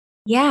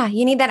Yeah,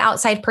 you need that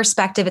outside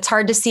perspective. It's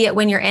hard to see it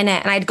when you're in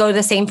it. And I'd go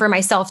the same for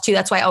myself too.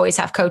 That's why I always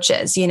have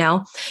coaches, you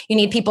know. You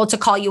need people to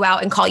call you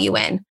out and call you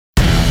in.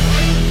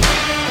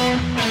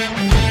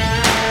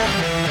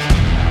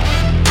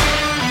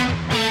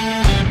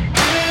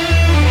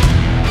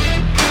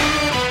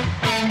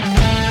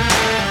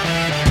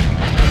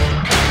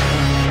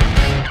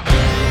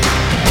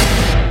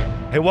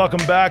 Hey,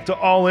 welcome back to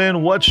All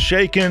In. What's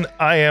Shaking?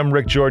 I am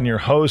Rick Jordan, your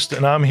host,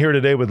 and I'm here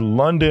today with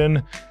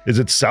London. Is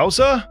it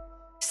Sousa?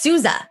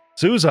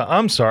 Sousa,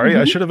 I'm sorry.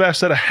 I should have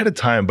asked that ahead of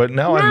time, but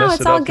now I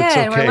messed it up. It's all good. It's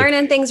okay. We're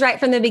learning things right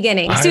from the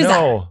beginning. I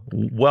know.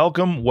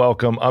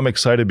 Welcome. I'm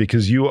excited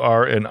because you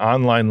are an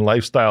online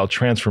lifestyle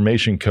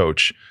transformation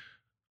coach.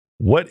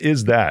 What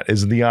is that?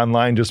 Is the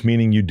online just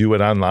meaning you do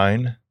it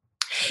online?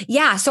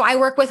 Yeah. So I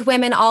work with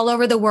women all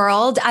over the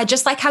world,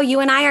 just like how you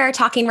and I are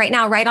talking right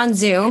now, right on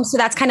Zoom. So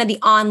that's kind of the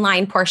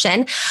online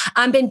portion.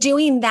 I've been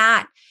doing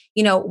that,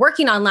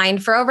 working online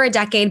for over a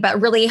decade, but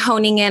really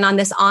honing in on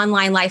this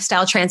online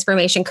lifestyle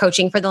transformation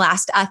coaching for the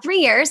last 3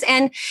 years.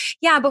 And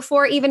yeah,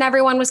 before even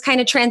everyone was kind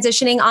of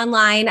transitioning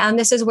online,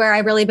 this is where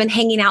I've really been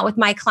hanging out with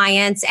my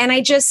clients. And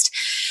I just,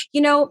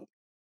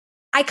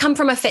 I come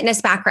from a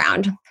fitness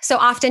background. So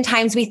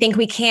oftentimes we think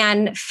we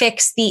can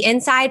fix the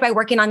inside by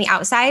working on the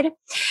outside.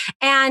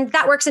 And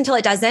that works until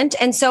it doesn't.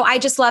 And so I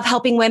just love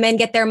helping women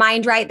get their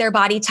mind right, their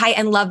body tight,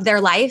 and love their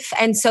life.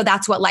 And so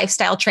that's what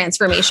lifestyle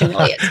transformation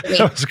really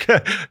is for me.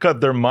 Got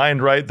their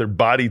mind right, their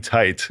body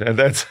tight. And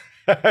that's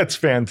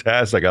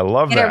fantastic. I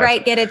love that. Get it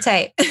right, get it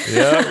tight.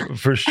 Yeah,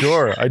 for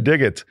sure. I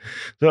dig it.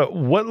 So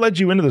what led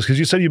you into this? Because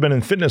you said you've been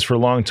in fitness for a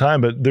long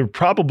time, but there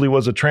probably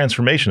was a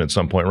transformation at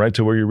some point, right?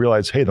 To where you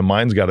realize, hey, the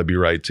mind's got to be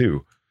right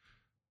too.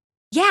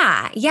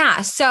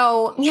 Yeah.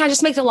 So,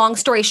 just make the long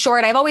story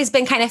short, I've always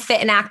been kind of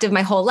fit and active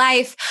my whole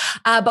life,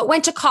 but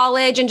went to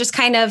college and just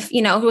kind of,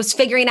 was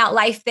figuring out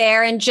life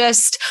there and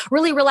just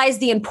really realized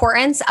the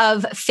importance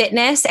of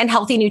fitness and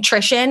healthy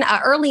nutrition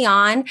early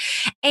on.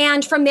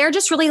 And from there,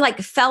 just really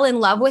fell in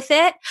love with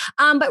it,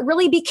 but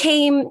really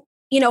became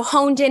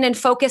honed in and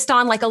focused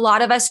on, like a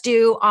lot of us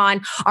do,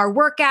 on our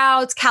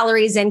workouts,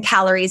 calories in,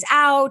 calories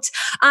out,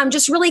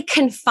 just really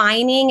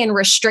confining and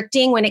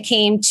restricting when it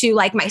came to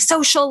my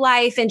social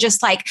life and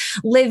just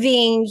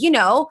living,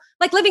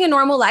 living a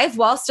normal life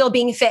while still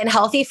being fit and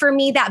healthy. For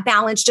me, that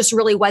balance just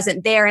really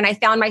wasn't there. And I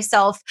found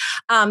myself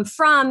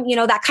from,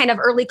 that kind of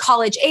early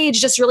college age,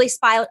 just really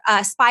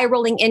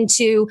spiraling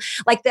into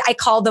I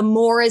call the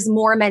more is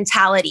more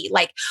mentality,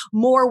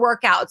 more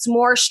workouts,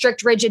 more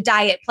strict, rigid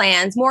diet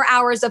plans, more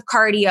hours of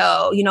cardio,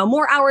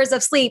 more hours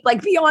of sleep,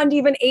 beyond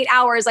even 8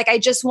 hours. I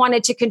just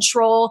wanted to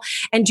control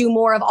and do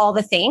more of all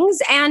the things.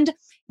 And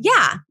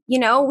yeah,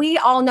 we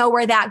all know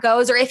where that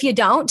goes. Or if you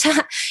don't,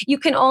 you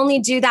can only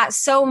do that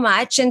so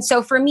much. And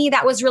so for me,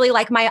 that was really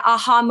my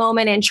aha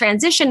moment and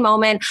transition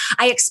moment.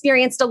 I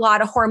experienced a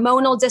lot of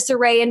hormonal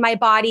disarray in my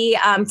body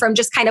from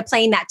just kind of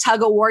playing that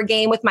tug of war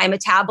game with my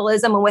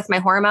metabolism and with my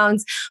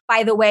hormones.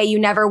 By the way, you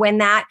never win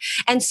that.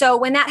 And so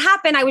when that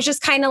happened, I was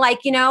just kind of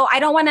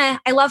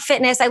I love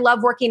fitness. I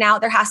love working out.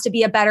 There has to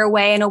be a better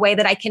way and a way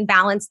that I can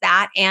balance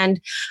that.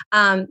 And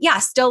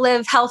still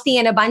live healthy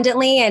and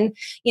abundantly. And,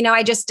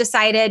 I just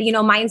decided,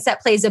 mindset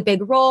plays a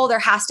big role. There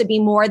has to be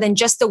more than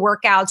just the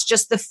workouts,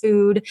 just the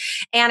food.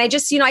 And I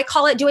just, I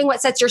call it doing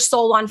what sets your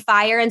soul on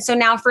fire. And so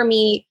now for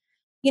me,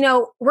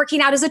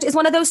 working out is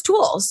one of those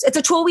tools. It's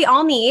a tool we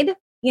all need.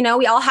 We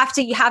all have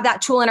to have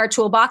that tool in our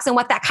toolbox. And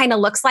what that kind of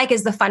looks like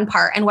is the fun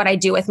part and what I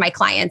do with my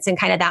clients and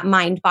kind of that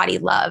mind, body,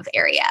 love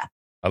area.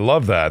 I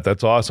love that.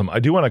 That's awesome. I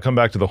do want to come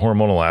back to the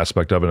hormonal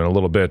aspect of it in a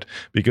little bit,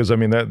 because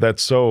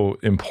that's so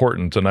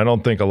important. And I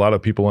don't think a lot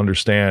of people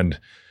understand,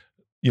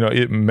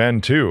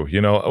 men too,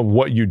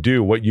 what you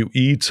do, what you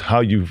eat, how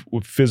you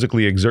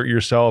physically exert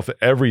yourself,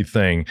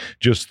 everything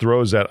just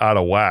throws that out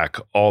of whack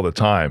all the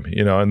time,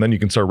 and then you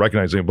can start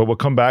recognizing it. But we'll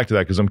come back to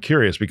that because I'm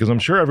curious, because I'm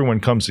sure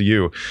everyone comes to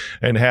you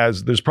and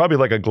there's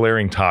probably a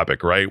glaring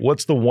topic, right?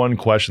 What's the one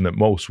question that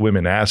most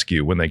women ask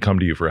you when they come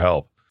to you for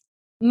help?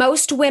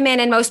 Most women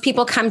and most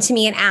people come to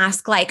me and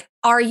ask,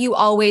 are you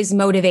always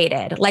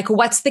motivated?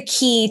 What's the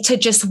key to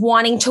just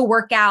wanting to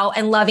work out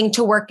and loving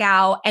to work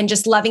out and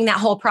just loving that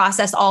whole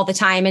process all the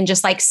time and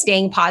just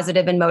staying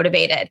positive and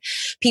motivated?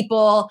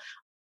 People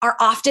are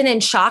often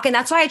in shock. And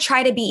that's why I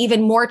try to be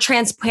even more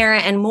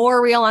transparent and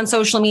more real on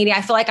social media.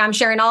 I feel like I'm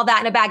sharing all that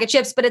in a bag of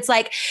chips, but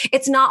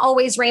it's not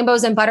always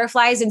rainbows and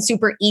butterflies and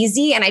super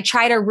easy. And I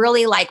try to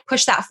really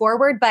push that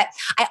forward. But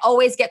I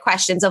always get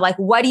questions of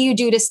what do you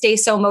do to stay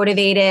so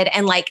motivated?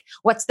 And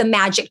what's the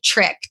magic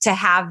trick to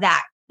have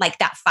that,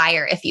 that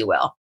fire, if you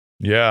will?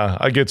 Yeah,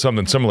 I get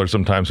something similar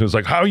sometimes. It's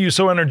how are you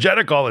so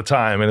energetic all the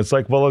time? And it's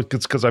well,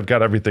 it's because I've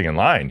got everything in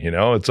line.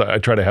 I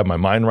try to have my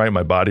mind right,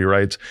 my body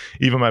right.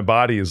 Even my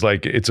body is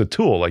it's a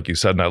tool, like you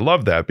said. And I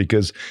love that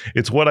because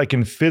it's what I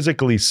can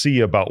physically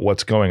see about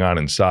what's going on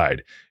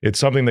inside. It's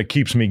something that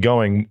keeps me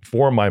going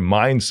for my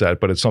mindset,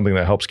 but it's something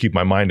that helps keep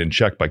my mind in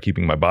check by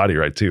keeping my body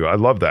right too. I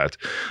love that.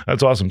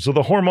 That's awesome. So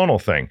the hormonal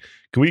thing,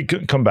 can we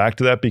come back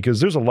to that? Because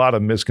there's a lot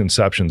of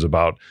misconceptions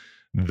about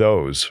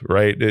those,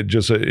 right? It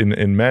just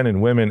in men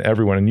and women,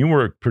 everyone, and you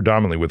work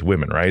predominantly with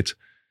women, right?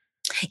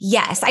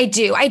 Yes, I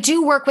do. I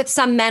do work with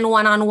some men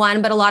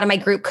one-on-one, but a lot of my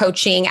group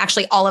coaching,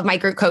 actually all of my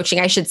group coaching,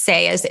 I should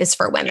say, is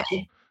for women.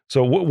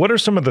 So what are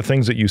some of the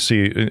things that you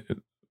see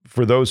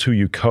for those who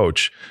you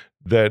coach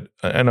that,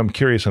 and I'm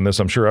curious on this,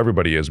 I'm sure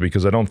everybody is,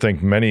 because I don't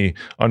think many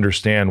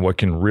understand what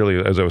can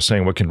really, as I was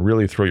saying, what can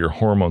really throw your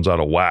hormones out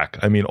of whack.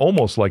 I mean,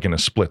 almost like in a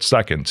split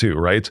second too,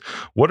 right?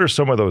 What are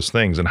some of those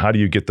things and how do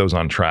you get those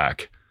on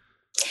track?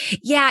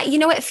 Yeah,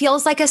 it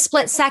feels like a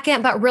split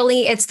second, but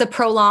really it's the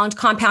prolonged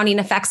compounding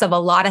effects of a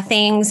lot of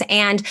things.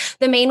 And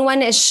the main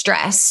one is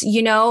stress.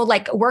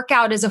 Like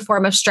workout is a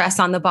form of stress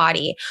on the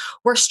body.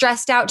 We're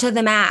stressed out to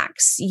the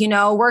max.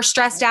 We're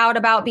stressed out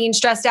about being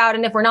stressed out.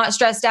 And if we're not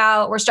stressed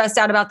out, we're stressed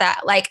out about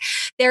that. Like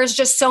there's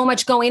just so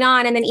much going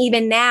on. And then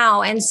even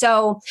now. And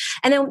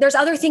then there's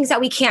other things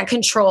that we can't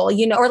control,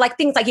 or like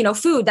things like,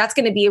 food, that's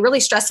going to be really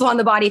stressful on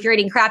the body if you're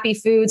eating crappy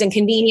foods and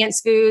convenience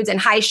foods and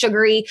high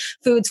sugary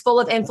foods full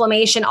of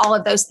inflammation, all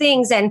of those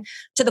things. And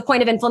to the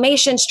point of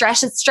inflammation,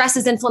 stress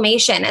is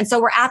inflammation. And so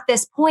we're at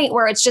this point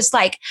where it's just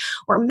like,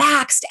 we're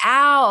maxed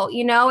out,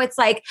 it's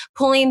like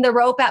pulling the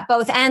rope at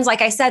both ends.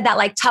 Like I said, that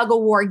like tug of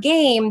war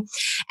game.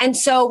 And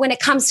so when it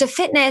comes to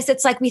fitness,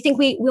 it's like, we think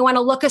we want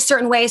to look a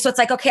certain way. So it's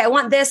like, okay, I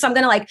want this. So I'm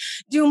going to like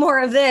do more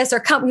of this or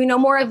come,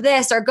 more of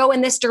this or go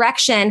in this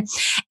direction.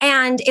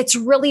 And it's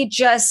really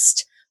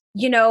just,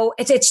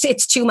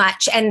 it's too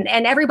much and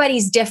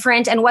everybody's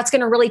different. And what's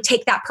going to really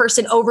take that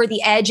person over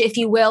the edge, if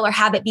you will, or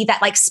have it be that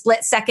like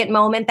split second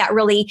moment that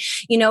really,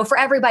 for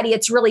everybody,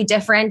 it's really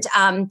different.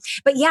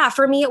 But yeah,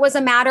 for me, it was a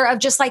matter of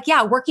just like,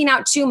 working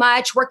out too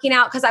much, working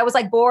out because I was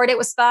like bored. It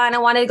was fun. I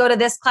wanted to go to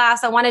this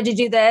class. I wanted to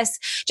do this,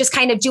 just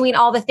kind of doing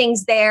all the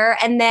things there.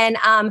 And then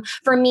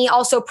for me,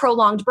 also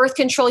prolonged birth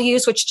control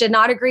use, which did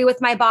not agree with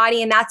my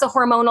body. And that's a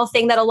hormonal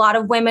thing that a lot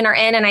of women are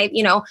in. And I,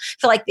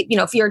 feel like,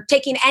 if you're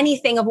taking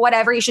anything of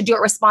whatever, you should do it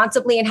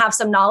responsibly and have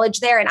some knowledge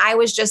there. And I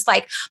was just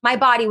like, my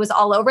body was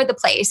all over the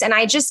place. And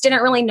I just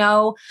didn't really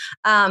know,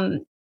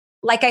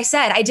 like I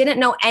said, I didn't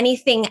know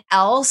anything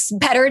else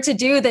better to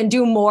do than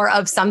do more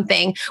of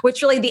something,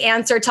 which really the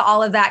answer to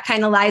all of that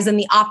kind of lies in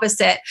the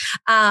opposite.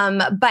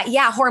 But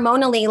yeah,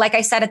 hormonally, like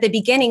I said at the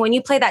beginning, when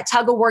you play that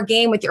tug of war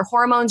game with your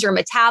hormones, your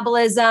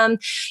metabolism,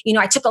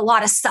 I took a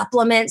lot of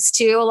supplements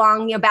too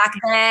along, back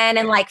then,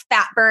 and like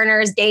fat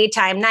burners,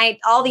 daytime, night,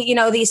 all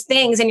the, these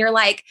things. And you're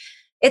like,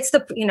 it's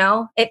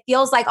it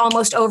feels like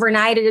almost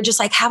overnight. And you're just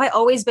like, have I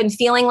always been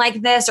feeling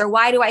like this? Or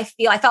why do I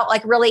felt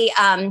like really,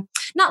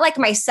 not like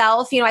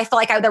myself, I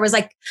felt like there was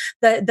like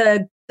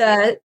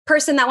the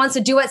person that wants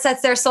to do it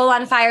sets their soul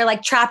on fire,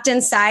 like trapped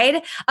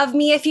inside of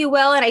me, if you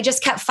will. And I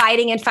just kept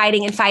fighting and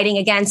fighting and fighting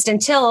against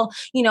until,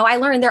 I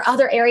learned there are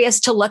other areas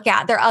to look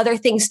at. There are other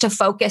things to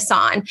focus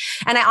on.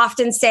 And I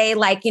often say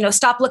like,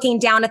 stop looking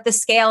down at the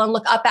scale and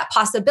look up at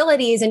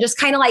possibilities and just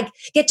kind of like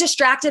get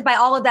distracted by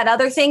all of that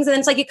other things. And then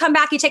it's like, you come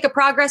back, you take a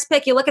progress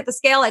pic, you look at the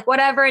scale, like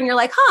whatever. And you're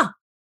like,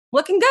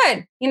 looking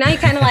good. You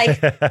kind of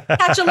like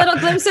catch a little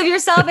glimpse of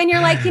yourself and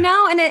you're like,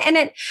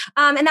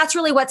 and that's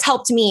really what's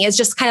helped me is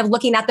just kind of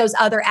looking at those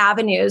other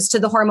avenues to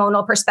the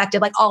hormonal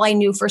perspective. Like all I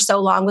knew for so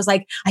long was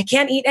like, I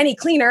can't eat any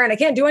cleaner and I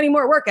can't do any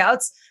more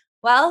workouts.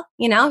 Well,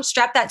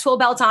 strap that tool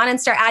belt on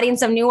and start adding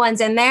some new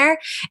ones in there.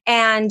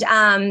 And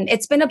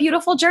it's been a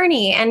beautiful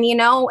journey. And,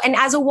 and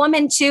as a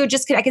woman too,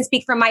 I can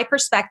speak from my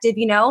perspective,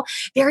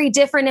 very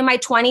different in my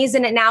 20s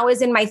than it now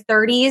is in my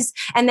 30s.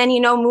 And then,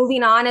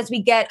 moving on as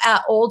we get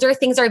older,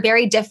 things are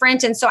very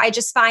different. And so I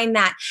just find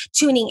that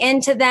tuning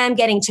into them,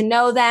 getting to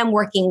know them,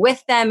 working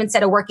with them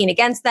instead of working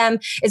against them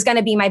is going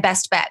to be my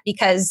best bet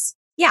because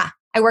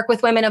I work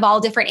with women of all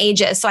different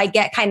ages. So I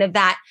get kind of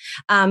that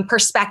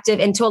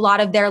perspective into a lot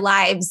of their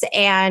lives.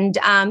 And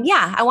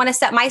I want to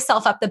set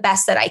myself up the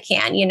best that I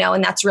can,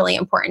 and that's really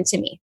important to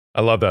me.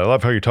 I love that. I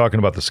love how you're talking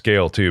about the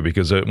scale too,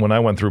 because when I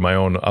went through my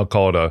own, I'll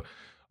call it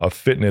a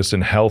fitness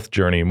and health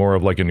journey, more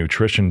of like a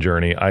nutrition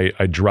journey,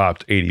 I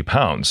dropped 80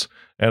 pounds.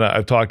 And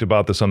I've talked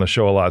about this on the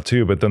show a lot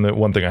too, but then the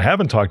one thing I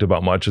haven't talked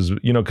about much is,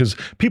 because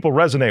people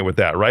resonate with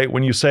that, right?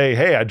 When you say,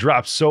 hey, I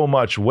dropped so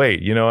much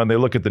weight, and they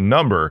look at the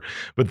number,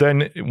 but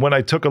then when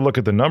I took a look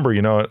at the number,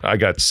 I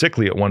got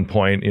sickly at one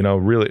point,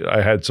 really,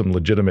 I had some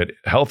legitimate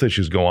health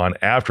issues go on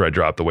after I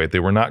dropped the weight. They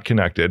were not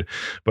connected,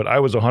 but I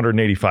was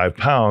 185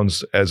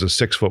 pounds as a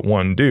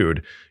 6'1"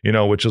 dude,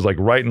 which is like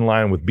right in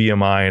line with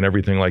BMI and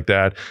everything like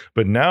that.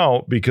 But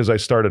now, because I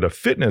started a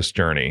fitness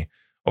journey,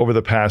 over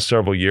the past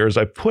several years,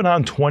 I put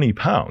on 20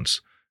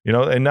 pounds,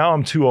 and now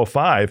I'm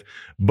 205,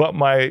 but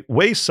my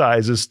waist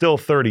size is still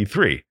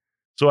 33.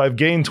 So I've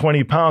gained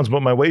 20 pounds,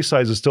 but my waist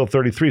size is still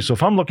 33. So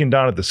if I'm looking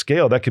down at the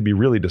scale, that could be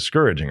really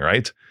discouraging,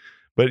 right?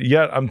 But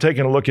yet I'm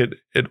taking a look at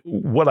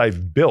what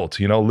I've built,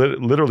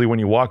 literally when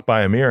you walk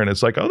by a mirror and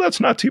it's like, oh, that's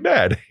not too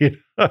bad.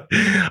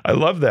 I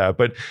love that.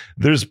 But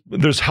there's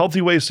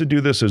healthy ways to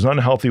do this. There's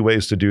unhealthy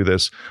ways to do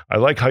this. I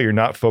like how you're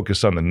not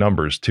focused on the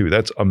numbers too.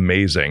 That's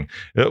amazing.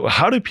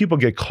 How do people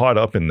get caught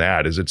up in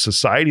that? Is it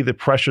society that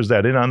pressures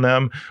that in on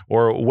them,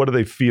 or what do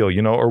they feel,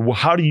 or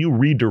how do you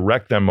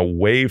redirect them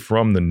away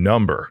from the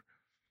number?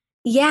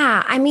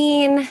 Yeah. I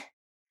mean,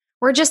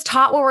 we're just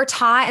taught what we're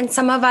taught. And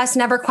some of us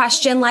never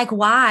question like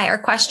why, or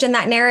question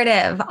that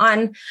narrative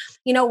on,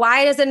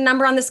 why is it a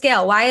number on the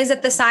scale? Why is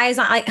it the size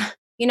on like,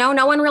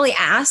 no one really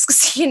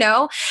asks, and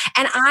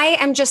I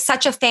am just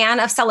such a fan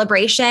of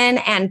celebration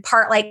and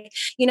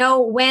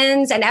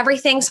wins and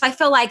everything. So I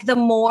feel like the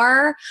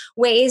more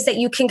ways that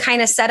you can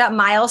kind of set up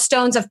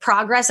milestones of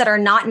progress that are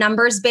not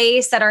numbers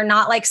based, that are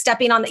not like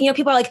stepping on the,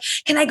 people are like,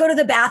 can I go to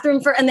the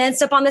bathroom and then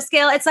step on the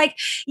scale? It's like,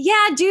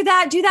 yeah, do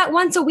that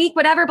once a week,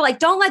 whatever. But like,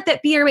 don't let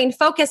that be your main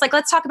focus. Like,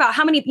 let's talk about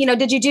how many,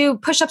 did you do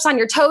push-ups on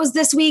your toes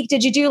this week?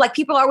 Did you do like,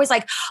 people are always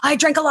like, I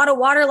drank a lot of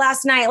water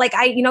last night. Like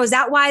is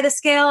that why the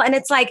scale? And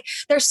it's like,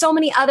 there's so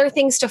many other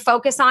things to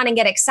focus on and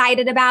get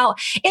excited about.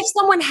 If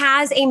someone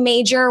has a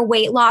major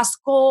weight loss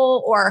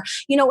goal or,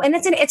 and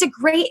it's a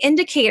great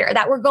indicator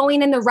that we're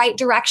going in the right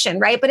direction,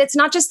 right? But it's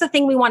not just the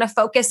thing we want to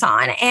focus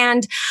on.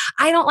 And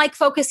I don't like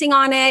focusing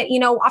on it.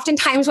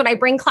 Oftentimes when I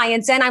bring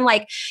clients in, I'm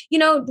like,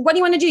 what do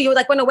you want to do? You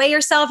like want to weigh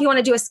yourself? You want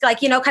to do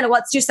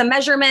let's do some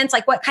measurements.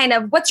 Like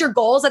what's your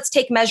goals? Let's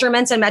take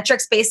measurements and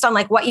metrics based on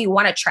like what you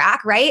want to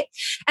track, right?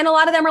 And a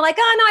lot of them are like,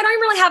 oh no, I don't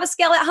really have a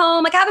scale at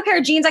home. Like I have a pair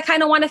of jeans I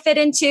kind of want to fit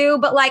into,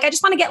 but like, I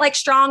just want to get like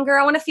stronger.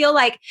 I want to feel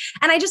like,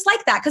 and I just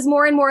like that because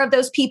more and more of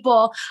those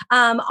people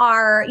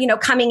are,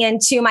 coming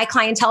into my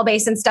clientele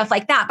base and stuff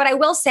like that. But I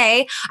will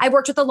say I've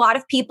worked with a lot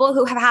of people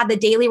who have had the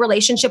daily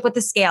relationship with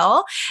the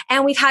scale,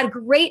 and we've had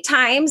great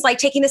times like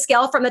taking the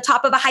scale from the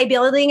top of a high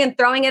building and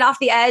throwing it off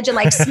the edge and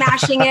like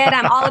smashing it.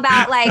 I'm all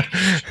about like,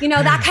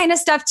 that kind of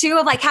stuff too,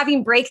 of like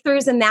having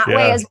breakthroughs in that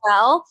way as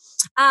well.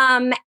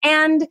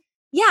 And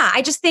yeah,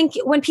 I just think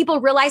when people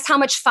realize how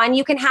much fun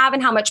you can have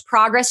and how much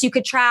progress you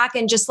could track,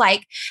 and just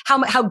like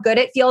how good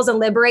it feels and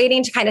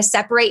liberating to kind of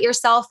separate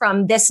yourself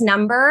from this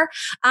number,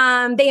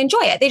 they enjoy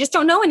it. They just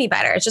don't know any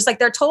better. It's just like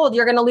they're told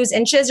you're going to lose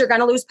inches, you're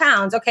going to lose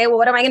pounds. Okay, well,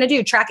 what am I going to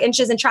do? Track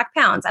inches and track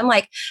pounds. I'm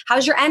like,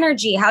 how's your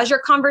energy? How's your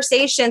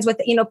conversations with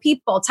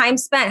people? Time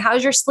spent?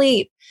 How's your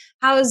sleep?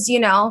 How's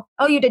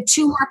oh, you did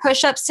 2 more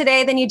push-ups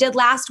today than you did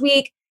last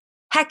week.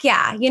 Heck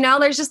yeah,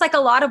 there's just like a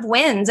lot of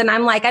wins, and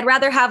I'm like, I'd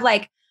rather have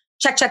like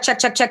check,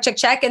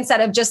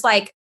 instead of just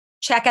like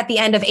check at the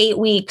end of 8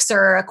 weeks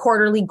or a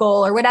quarterly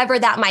goal or whatever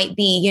that might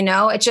be.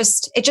 It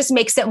just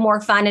makes it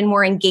more fun and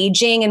more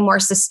engaging and more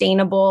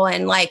sustainable.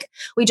 And like,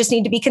 we just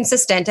need to be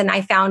consistent. And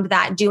I found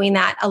that doing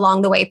that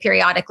along the way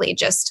periodically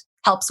just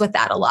helps with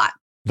that a lot.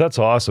 That's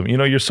awesome.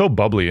 You're so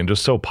bubbly and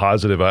just so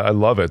positive. I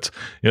love it.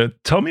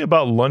 Tell me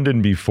about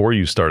London before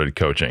you started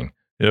coaching.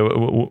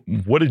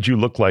 What did you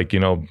look like,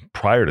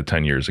 prior to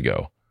 10 years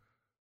ago?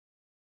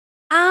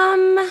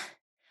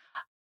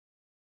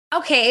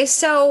 Okay.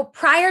 So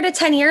prior to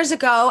 10 years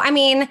ago, I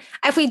mean,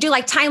 if we do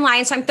like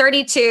timelines, so I'm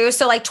 32.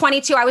 So like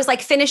 22, I was like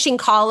finishing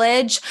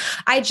college.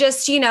 I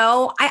just,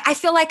 I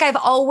feel like I've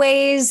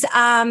always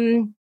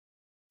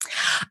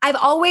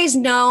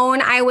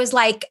known I was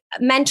like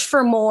meant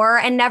for more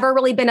and never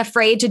really been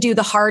afraid to do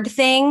the hard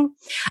thing.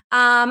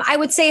 I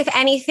would say if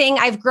anything,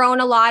 I've grown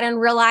a lot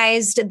and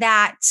realized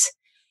that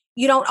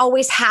you don't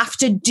always have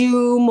to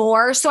do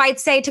more. So I'd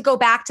say to go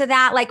back to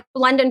that, like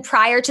London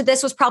prior to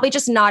this was probably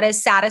just not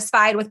as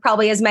satisfied with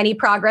probably as many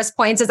progress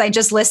points as I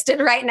just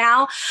listed right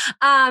now.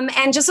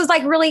 And just was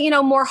like really,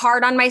 more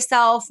hard on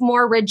myself,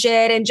 more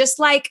rigid, and just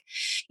like,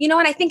 and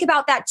I think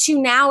about that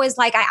too now is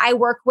like, I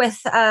work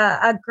with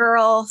a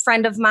girl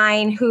friend of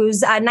mine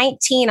who's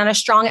 19 on a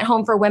Strong at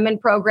Home for Women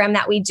program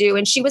that we do.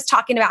 And she was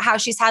talking about how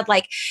she's had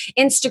like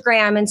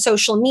Instagram and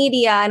social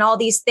media and all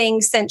these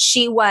things since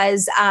she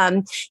was,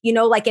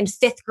 like in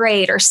 5th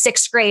grade or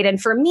 6th grade.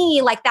 And for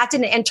me, like that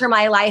didn't enter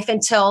my life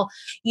until,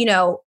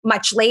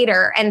 much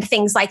later and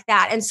things like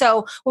that. And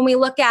so when we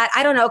look at,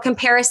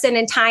 comparison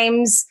in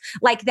times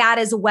like that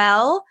as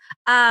well,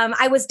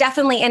 I was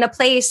definitely in a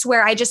place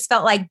where I just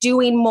felt like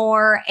doing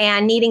more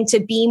and needing to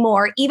be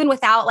more, even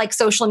without like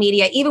social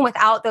media, even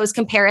without those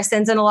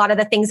comparisons and a lot of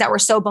the things that we're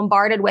so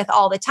bombarded with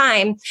all the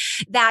time,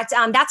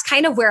 that's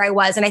kind of where I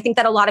was. And I think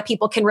that a lot of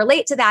people can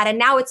relate to that. And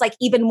now it's like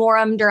even more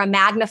under a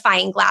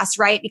magnifying glass,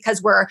 right?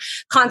 Because we're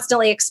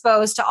constantly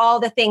exposed to all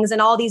the things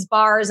and all these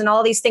bars and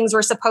all these things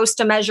we're supposed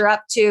to measure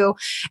up to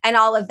and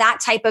all of that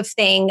type of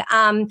thing.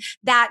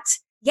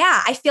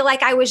 I feel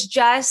like I was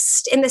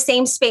just in the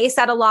same space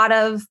that a lot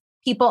of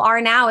people are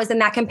now, is in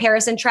that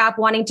comparison trap,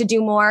 wanting to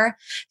do more,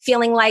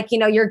 feeling like,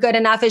 you're good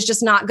enough is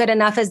just not good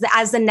enough as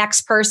the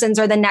next person's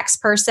or the next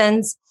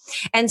person's.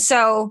 And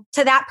so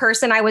to that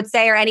person, I would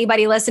say, or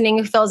anybody listening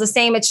who feels the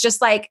same, it's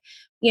just like,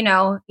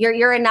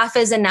 your enough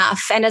is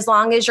enough. And as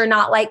long as you're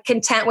not like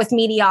content with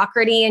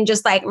mediocrity and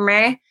just like,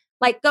 meh,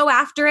 like go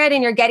after it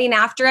and you're getting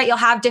after it, you'll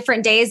have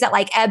different days that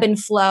like ebb and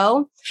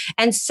flow.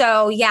 And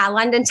so, yeah,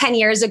 London 10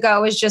 years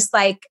ago was just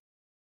like,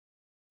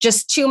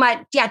 just too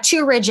much. Yeah.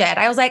 Too rigid.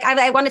 I was like,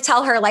 I want to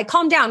tell her like,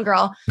 calm down,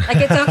 girl. Like,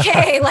 it's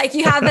okay. Like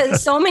you have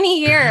so many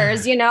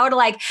years, to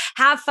like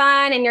have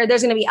fun, and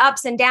there's going to be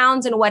ups and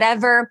downs and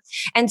whatever.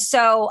 And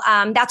so,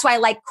 that's why I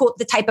like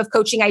the type of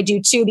coaching I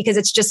do too, because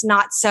it's just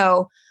not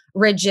so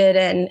rigid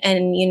and,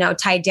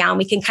 tied down.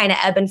 We can kind of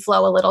ebb and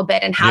flow a little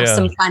bit and have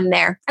some fun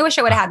there. I wish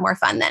I would have had more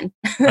fun then.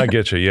 I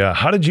get you. Yeah.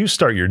 How did you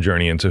start your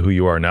journey into who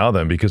you are now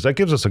then? Because that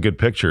gives us a good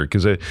picture,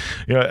 because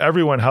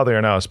everyone, how they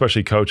are now,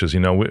 especially coaches,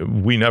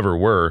 we never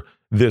were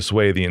this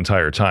way the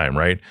entire time.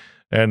 Right.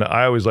 And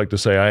I always like to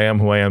say I am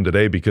who I am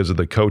today because of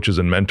the coaches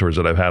and mentors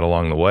that I've had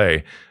along the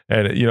way.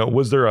 And,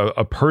 was there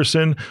a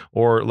person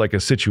or like a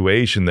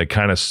situation that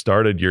kind of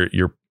started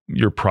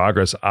your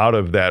progress out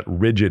of that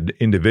rigid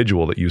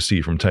individual that you see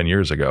from 10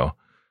 years ago?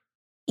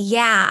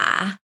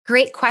 Yeah,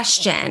 great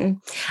question.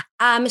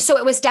 So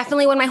it was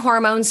definitely when my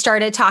hormones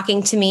started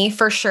talking to me,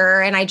 for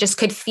sure. And I just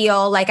could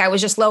feel like I was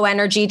just low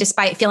energy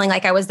despite feeling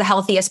like I was the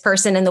healthiest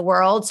person in the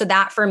world. So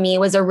that for me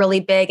was a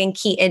really big and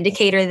key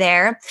indicator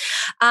there.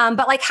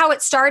 But like how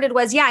it started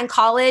was, in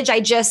college,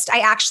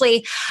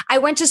 I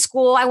went to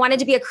school. I wanted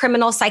to be a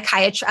criminal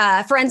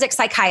forensic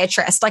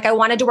psychiatrist. Like I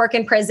wanted to work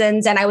in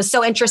prisons, and I was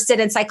so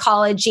interested in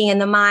psychology and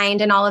the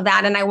mind and all of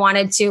that. And I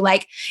wanted to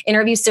like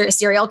interview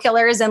serial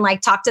killers and like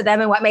talk to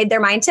them and what made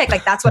their mind tick.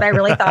 Like that's what I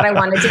really thought I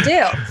wanted to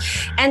do.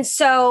 And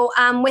so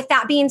with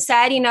that being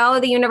said,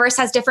 the universe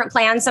has different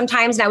plans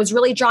sometimes. And I was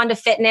really drawn to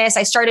fitness.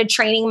 I started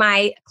training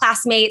my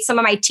classmates, some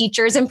of my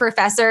teachers and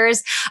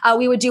professors.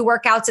 We would do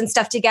workouts and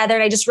stuff together.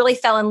 And I just really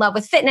fell in love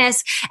with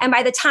fitness. And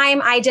by the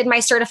time I did my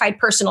certified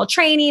personal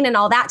training and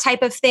all that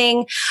type of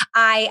thing,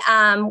 I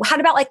had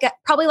about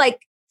probably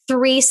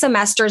 3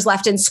 semesters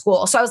left in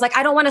school. So I was like,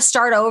 I don't want to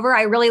start over.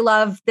 I really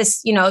love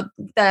this,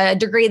 the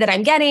degree that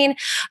I'm getting.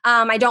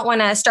 I don't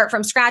want to start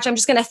from scratch. I'm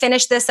just going to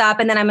finish this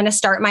up, and then I'm going to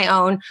start my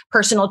own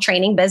personal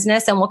training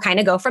business, and we'll kind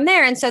of go from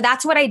there. And so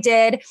that's what I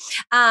did.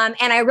 And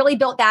I really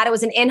built that. It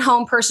was an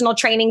in-home personal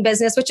training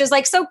business, which is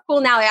like so cool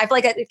now. I feel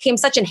like it came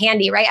such in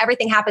handy, right?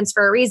 Everything happens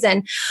for a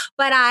reason.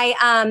 But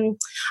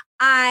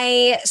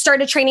I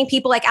started training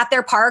people like at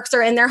their parks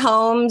or in their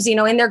homes,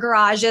 in their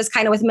garages,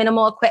 kind of with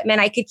minimal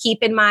equipment I could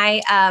keep in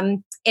my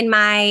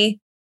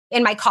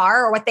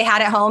car, or what they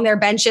had at home, their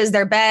benches,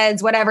 their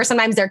beds, whatever.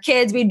 Sometimes their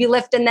kids, we'd be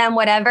lifting them,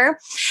 whatever.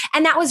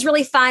 And that was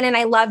really fun. And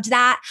I loved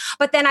that.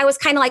 But then I was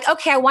kind of like,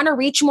 okay, I want to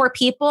reach more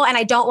people, and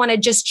I don't want to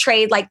just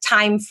trade like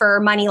time for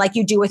money like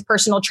you do with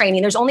personal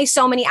training. There's only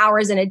so many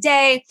hours in a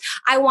day.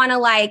 I want to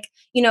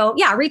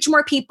reach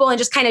more people and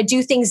just kind of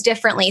do things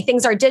differently.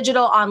 Things are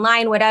digital,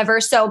 online,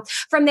 whatever. So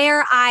from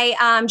there,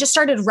 I just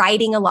started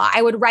writing a lot.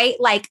 I would write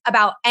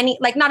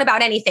not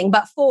about anything,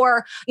 but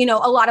for,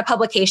 a lot of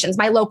publications,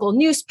 my local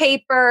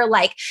newspaper,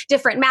 like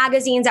different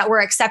magazines that were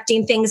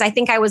accepting things. I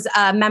think I was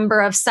a member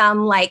of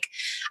some, I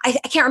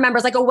can't remember.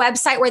 It's like a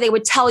website where they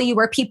would tell you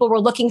where people were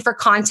looking for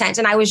content.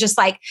 And I was just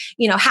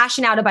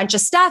hashing out a bunch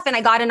of stuff. And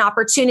I got an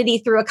opportunity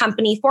through a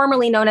company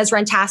formerly known as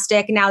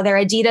Runtastic. Now they're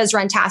Adidas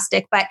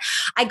Runtastic, but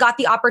I got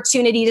the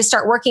opportunity to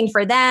start working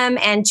for them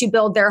and to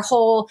build their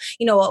whole,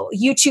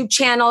 YouTube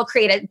channel,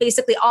 create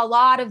basically a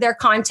lot of their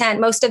content,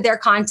 most of their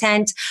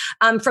content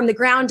from the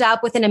ground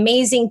up with an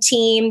amazing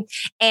team,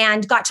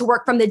 and got to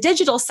work from the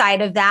digital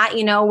side of that,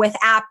 with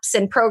apps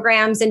and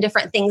programs and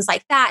different things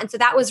like that. And so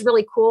that was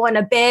really cool and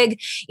a big,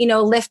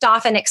 lift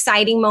off and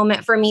exciting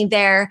moment for me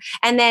there.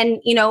 And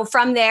then,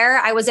 from there,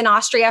 I was in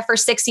Austria for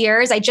 6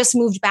 years. I just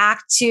moved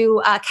back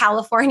to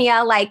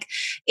California,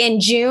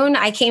 in June.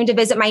 I came to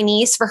visit my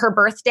niece for her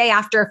birthday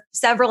after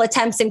several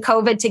attempts in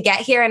COVID to get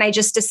here. And I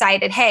just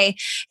decided, hey,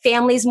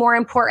 family's more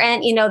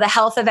important, the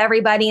health of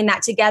everybody and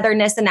that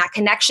togetherness and that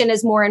connection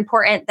is more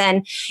important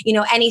than,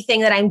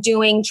 anything that I'm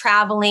doing,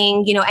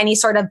 traveling, any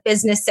sort of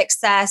business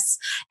success,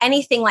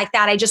 anything like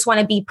that. I just want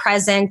to be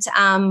present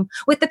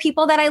with the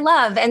people that I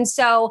love. And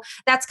so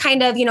that's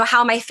kind of,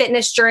 how my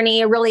fitness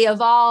journey really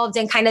evolved,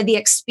 and kind of the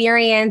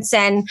experience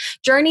and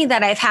journey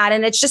that I've had.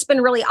 And it's just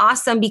been really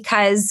awesome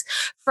because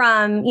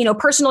from,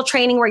 personal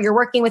training where you're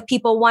working with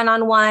people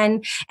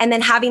one-on-one, and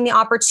then having the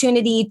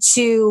opportunity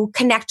to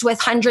connect with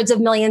hundreds of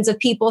millions of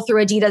people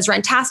through Adidas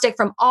Runtastic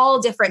from all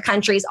different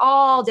countries,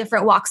 all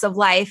different walks of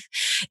life,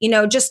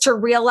 just to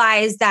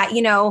realize that,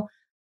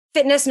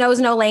 fitness knows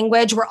no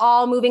language. We're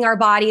all moving our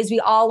bodies. We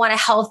all want a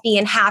healthy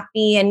and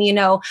happy and,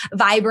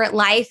 vibrant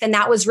life. And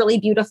that was really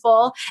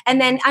beautiful.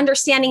 And then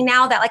understanding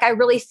now that I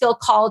really feel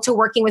called to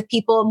working with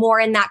people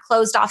more in that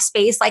closed off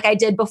space like I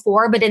did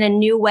before, but in a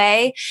new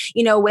way,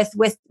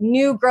 with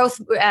new growth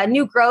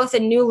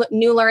and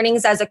new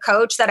learnings as a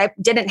coach that I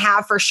didn't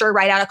have for sure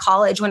right out of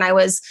college when I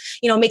was,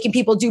 making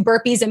people do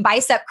burpees and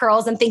bicep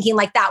curls and thinking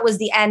that was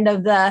the end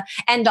of the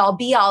end all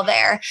be all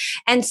there.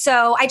 And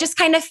so I just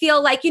kind of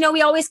feel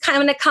we always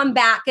kind of come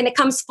back and it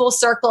comes full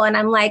circle. And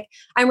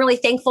I'm really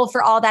thankful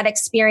for all that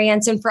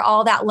experience and for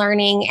all that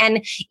learning.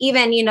 And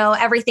even,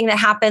 everything that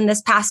happened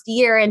this past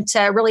year, and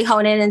to really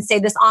hone in and say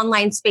this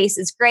online space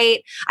is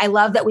great. I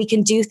love that we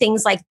can do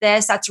things like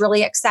this. That's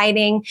really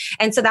exciting.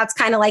 And so that's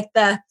kind of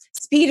the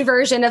speed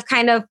version of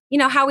kind of,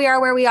 how we are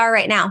where we are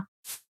right now.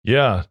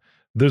 Yeah.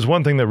 There's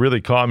one thing that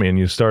really caught me, and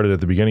you started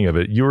at the beginning of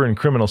it. You were in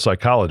criminal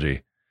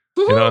psychology.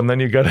 And then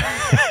you got,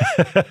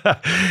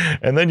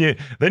 and then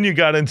you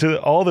got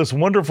into all this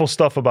wonderful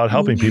stuff about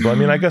helping people. I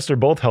mean, I guess they're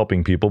both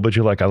helping people, but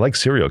you're I like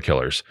serial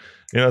killers,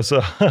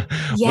 so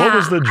what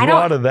was the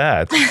draw to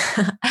that?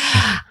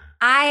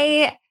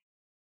 I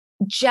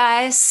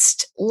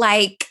just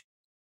like,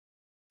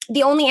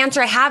 the only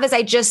answer I have is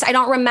I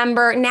don't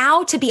remember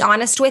now, to be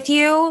honest with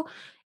you.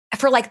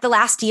 For like the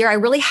last year, I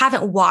really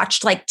haven't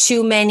watched like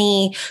too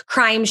many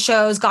crime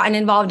shows, gotten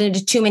involved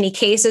into too many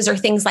cases or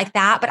things like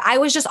that. But I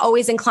was just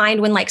always inclined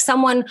when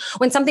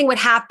something would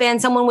happen,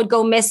 someone would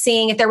go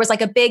missing, if there was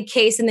like a big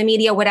case in the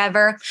media,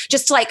 whatever,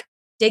 just to like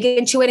dig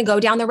into it and go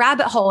down the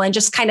rabbit hole and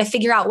just kind of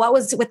figure out what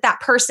was with that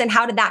person.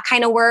 How did that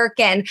kind of work?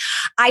 And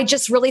I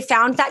just really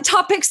found that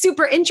topic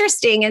super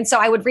interesting. And so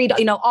I would read,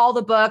 all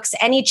the books,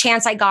 any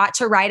chance I got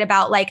to write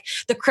about like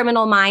the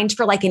criminal mind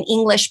for like an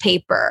English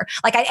paper,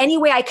 like any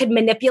way I could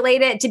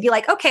manipulate it to be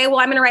like, okay, well,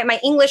 I'm going to write my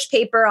English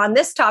paper on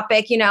this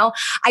topic.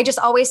 I just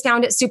always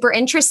found it super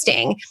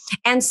interesting.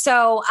 And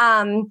so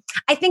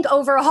I think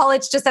overall,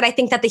 it's just that I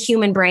think that the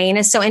human brain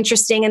is so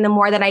interesting. And the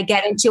more that I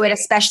get into it,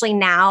 especially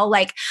now,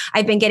 like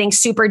I've been getting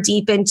super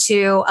deep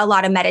into a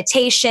lot of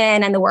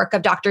meditation and the work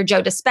of Dr.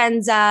 Joe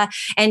Dispenza,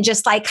 and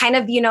just like kind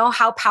of,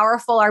 how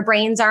powerful our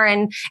brains are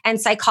and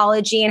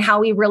psychology, and how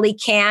we really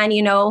can,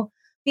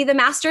 be the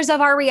masters of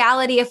our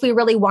reality if we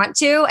really want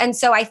to. And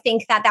so I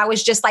think that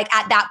was just like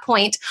at that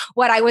point,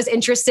 what I was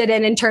interested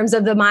in terms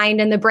of the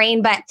mind and the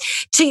brain. But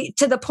to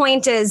the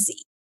point is,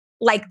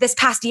 like this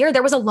past year,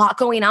 there was a lot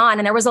going on,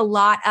 and there was a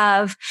lot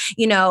of,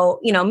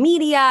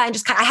 media, and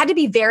just I had to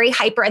be very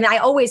hyper. And I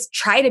always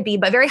try to be,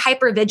 but very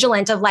hyper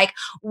vigilant of like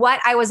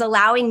what I was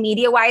allowing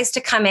media wise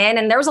to come in.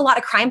 And there was a lot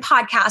of crime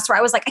podcasts where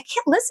I was like, I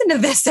can't listen to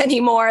this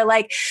anymore.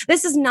 Like,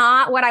 this is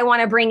not what I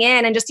want to bring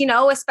in. And just,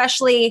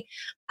 especially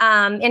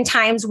in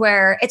times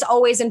where it's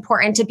always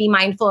important to be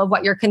mindful of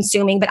what you're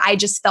consuming, but I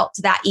just felt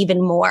that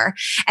even more.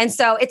 And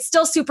so it's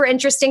still super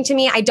interesting to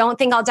me. I don't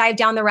think I'll dive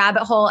down the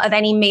rabbit hole of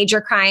any major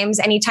crimes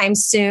anytime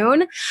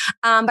soon.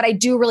 But I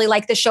do really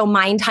like the show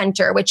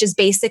Mindhunter, which is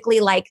basically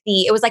like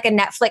it was like a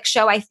Netflix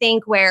show, I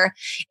think, where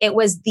it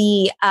was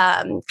the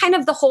kind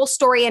of the whole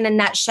story in a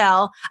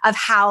nutshell of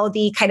how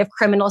the kind of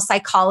criminal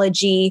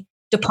psychology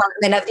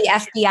department of the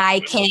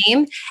FBI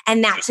came.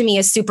 And that to me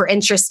is super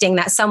interesting,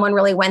 that someone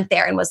really went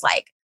there and was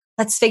like,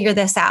 let's figure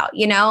this out,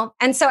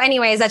 And so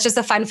anyways, that's just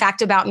a fun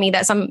fact about me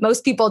that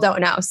most people don't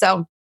know.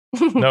 So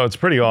no, it's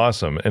pretty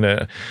awesome.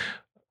 And,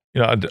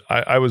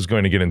 I was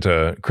going to get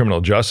into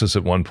criminal justice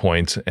at one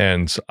point,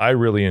 and I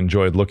really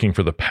enjoyed looking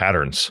for the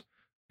patterns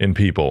in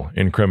people,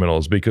 in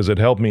criminals, because it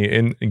helped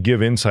me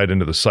give insight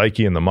into the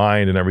psyche and the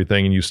mind and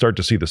everything. And you start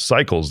to see the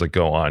cycles that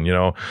go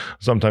on.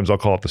 Sometimes I'll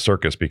call it the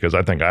circus, because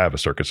I think I have a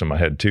circus in my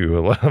head too.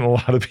 A lot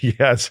of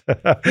BS.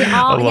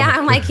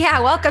 I'm like,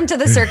 welcome to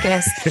the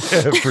circus.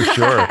 Yeah, for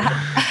sure.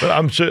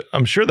 But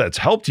I'm sure that's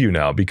helped you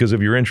now because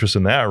of your interest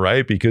in that,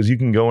 right? Because you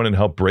can go in and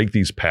help break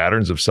these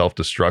patterns of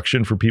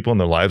self-destruction for people in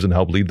their lives and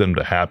help lead them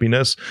to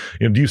happiness.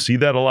 Do you see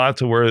that a lot,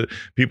 to where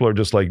people are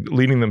just like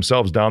leading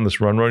themselves down this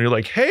run? You're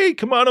like, hey,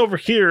 come on over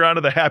here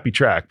onto the happy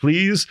track,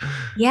 please.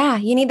 Yeah,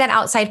 you need that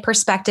outside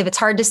perspective. It's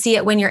hard to see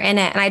it when you're in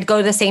it. And I'd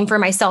go the same for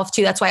myself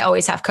too. That's why I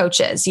always have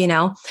coaches, you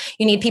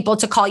need people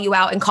to call you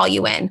out and call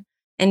you in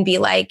and be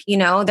like,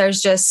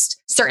 there's just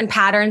certain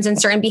patterns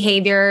and certain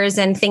behaviors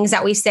and things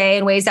that we say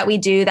and ways that we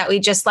do that we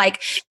just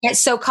like get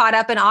so caught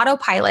up in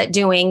autopilot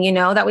doing,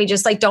 that we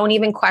just like don't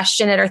even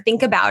question it or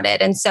think about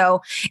it. And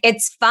so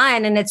it's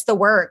fun, and it's the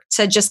work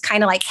to just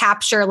kind of like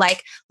capture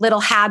like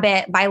little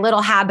habit by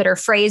little habit or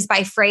phrase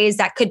by phrase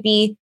that could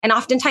be, and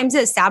oftentimes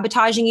is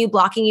sabotaging you,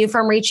 blocking you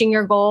from reaching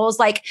your goals.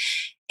 Like,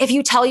 if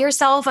you tell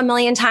yourself a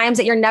million times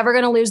that you're never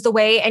going to lose the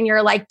weight and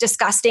you're like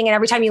disgusting, and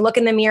every time you look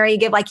in the mirror, you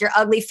give like your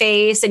ugly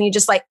face and you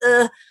just like,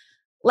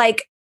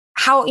 like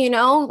how,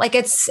 like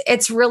it's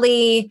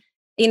really,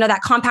 that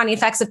compounding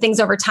effects of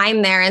things over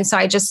time there. And so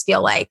I just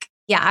feel like,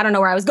 I don't know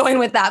where I was going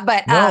with that,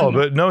 but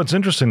no, it's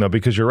interesting though,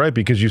 because you're right,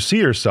 because you see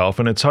yourself,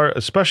 and it's hard,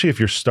 especially if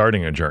you're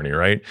starting a journey,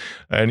 right?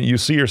 And you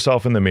see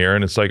yourself in the mirror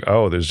and it's like,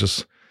 oh,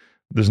 there's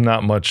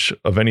not much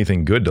of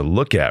anything good to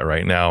look at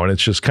right now. And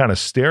it's just kind of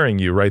staring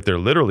you right there,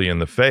 literally in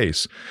the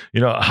face.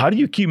 How do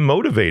you keep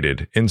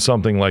motivated in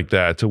something like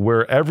that, to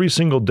where every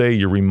single day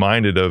you're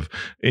reminded of,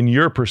 in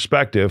your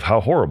perspective,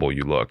 how horrible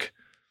you look?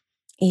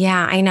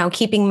 Yeah, I know.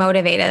 Keeping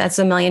motivated. That's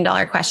 $1 million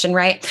question,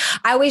 right?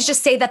 I always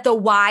just say that the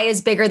why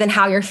is bigger than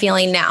how you're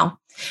feeling now.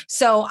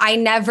 So I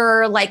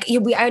never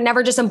I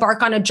never just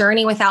embark on a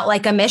journey without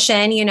like a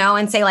mission,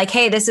 and say like,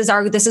 hey, this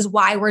is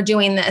why we're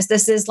doing this.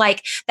 This is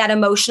like that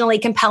emotionally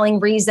compelling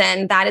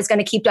reason that is going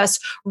to keep us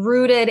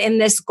rooted in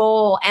this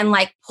goal, and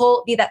like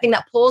be that thing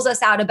that pulls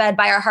us out of bed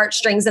by our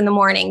heartstrings in the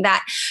morning,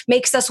 that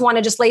makes us want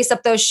to just lace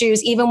up those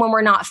shoes even when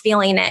we're not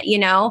feeling it,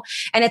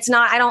 And it's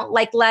not, I don't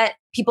like let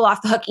people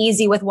off the hook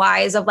easy with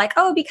whys of like,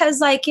 oh, because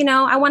like,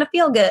 I want to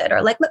feel good,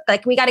 or like, look,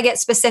 like we got to get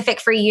specific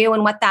for you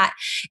and what that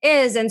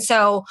is. And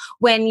so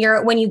when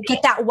you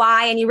get that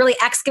why and you really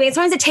excavate,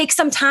 sometimes it takes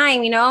some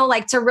time,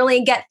 like to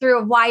really get through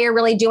of why you're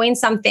really doing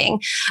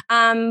something.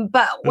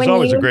 But there's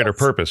always a greater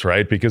purpose,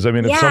 right? Because I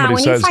mean, if somebody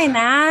when says, you find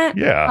that,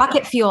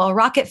 rocket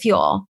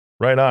fuel.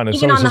 Right on. If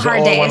Even someone on the says,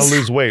 hard I days. want to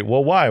lose weight.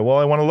 Well, why? Well,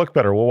 I want to look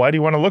better. Well, why do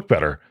you want to look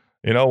better?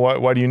 You know,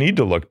 why do you need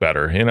to look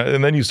better? You know,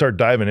 and then you start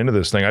diving into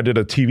this thing. I did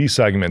a TV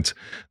segment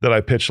that I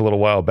pitched a little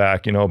while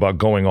back, you know, about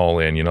going all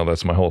in. You know,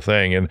 that's my whole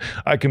thing. And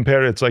I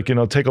compared it. It's like, you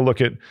know, take a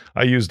look at,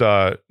 I used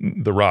The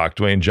Rock,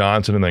 Dwayne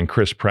Johnson, and then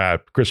Chris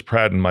Pratt. Chris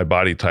Pratt and my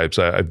body types,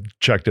 I've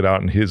checked it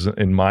out, and his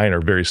and mine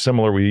are very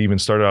similar. We even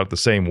started out at the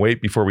same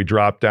weight before we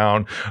dropped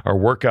down. Our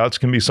workouts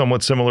can be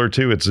somewhat similar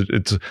too. It's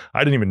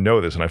I didn't even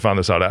know this, and I found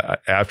this out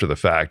after the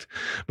fact.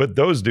 But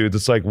those dudes,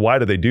 it's like, why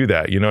do they do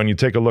that? You know, and you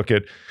take a look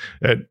at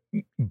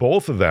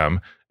both of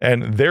them,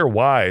 and their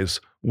whys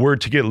were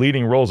to get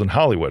leading roles in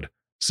Hollywood.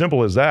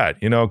 Simple as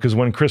that, you know, because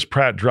when Chris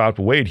Pratt dropped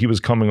weight, he was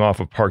coming off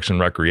of Parks and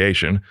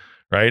Recreation,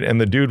 right? And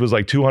the dude was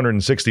like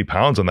 260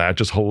 pounds on that,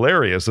 just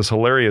hilarious, this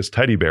hilarious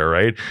teddy bear,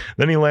 right?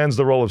 Then he lands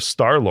the role of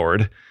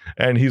Star-Lord,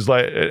 and he's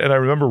like, and I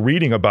remember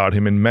reading about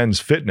him in Men's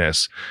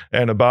Fitness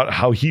and about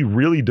how he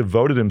really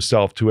devoted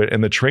himself to it.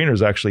 And the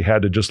trainers actually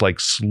had to just like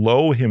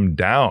slow him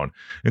down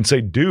and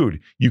say, dude,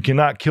 you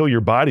cannot kill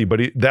your body. But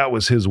that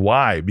was his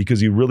why,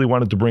 because he really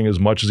wanted to bring as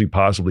much as he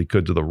possibly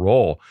could to the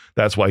role.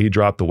 That's why he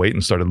dropped the weight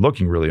and started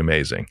looking really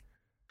amazing.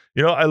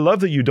 You know, I love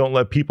that you don't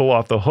let people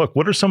off the hook.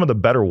 What are some of the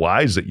better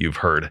whys that you've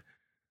heard?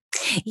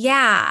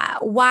 Yeah.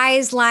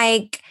 Whys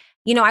like,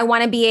 you know, I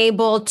want to be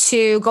able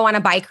to go on a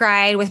bike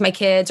ride with my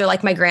kids or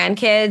like my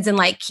grandkids and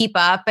like keep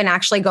up and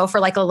actually go for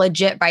like a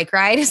legit bike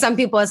ride. Some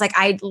people, it's like,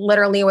 I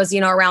literally was, you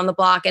know, around the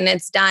block and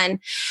it's done,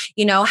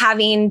 you know,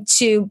 having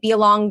to be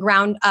around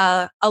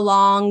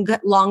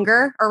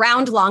longer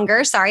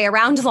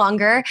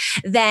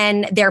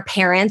than their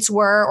parents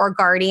were or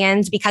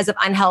guardians because of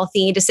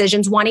unhealthy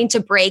decisions, wanting to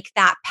break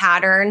that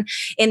pattern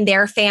in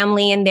their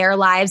family and their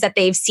lives that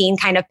they've seen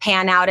kind of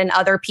pan out in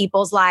other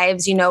people's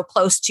lives, you know,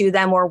 close to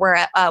them or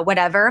where,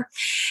 whatever.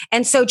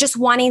 And so just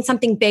wanting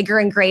something bigger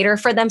and greater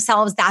for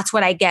themselves, that's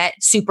what I get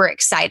super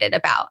excited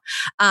about.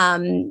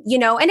 You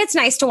know, and it's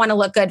nice to want to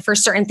look good for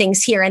certain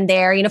things here and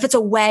there. You know, if it's a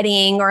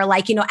wedding or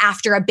like, you know,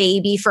 after a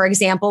baby, for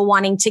example,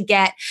 wanting to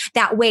get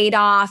that weight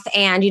off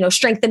and, you know,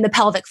 strengthen the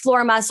pelvic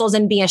floor muscles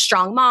and be a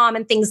strong mom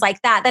and things like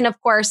that. Then of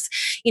course,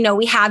 you know,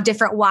 we have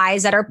different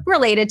whys that are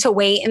related to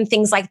weight and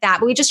things like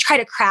that, but we just try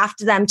to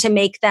craft them to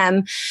make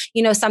them,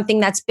 you know, something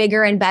that's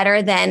bigger and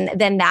better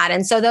than that.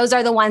 And so those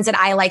are the ones that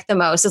I like the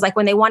most. Is like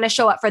when they want to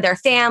show up for their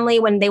family,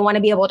 when they want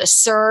to be able to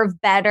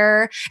serve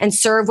better and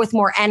serve with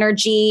more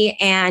energy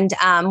and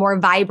more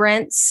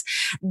vibrance.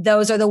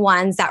 Those are the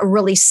ones that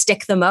really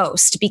stick the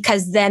most,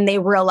 because then they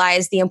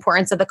realize the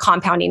importance of the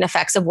compounding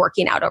effects of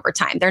working out over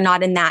time. They're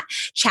not in that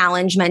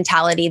challenge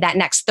mentality, that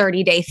next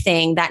 30-day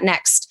thing, that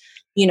next,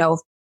 you know,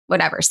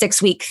 whatever,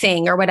 6-week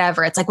thing or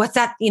whatever. It's like, what's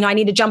that? You know, I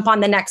need to jump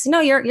on the next. No,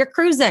 you're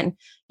cruising.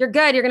 You're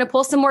good. You're going to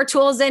pull some more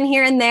tools in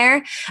here and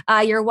there.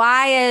 Your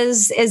why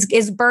is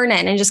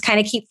burning, and just kind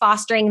of keep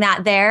fostering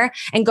that there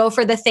and go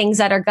for the things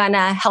that are going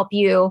to help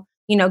you,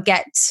 you know,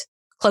 get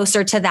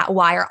closer to that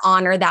why or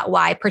honor that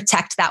why,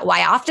 protect that why.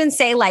 I often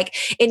say like,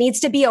 it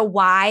needs to be a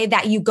why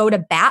that you go to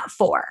bat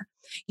for.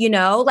 You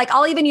know, like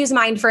I'll even use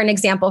mine for an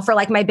example for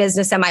like my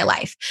business and my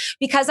life,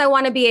 because I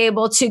want to be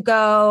able to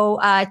go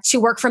to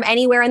work from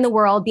anywhere in the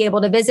world, be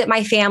able to visit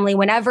my family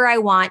whenever I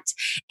want,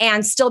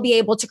 and still be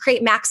able to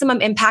create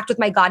maximum impact with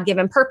my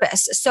God-given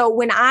purpose. So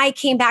when I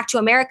came back to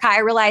America, I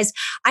realized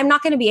I'm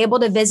not going to be able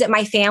to visit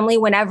my family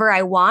whenever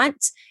I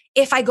want.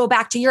 If I go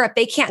back to Europe,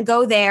 they can't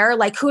go there.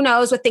 Like, who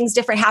knows what things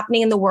different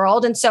happening in the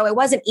world. And so it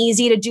wasn't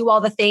easy to do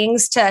all the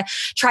things to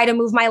try to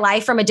move my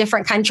life from a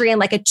different country in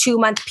like a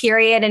 2-month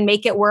period and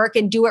make it work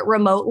and do it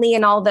remotely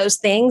and all those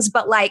things.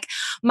 But like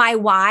my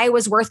why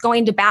was worth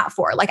going to bat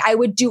for. Like I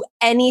would do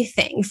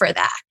anything for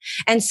that.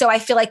 And so I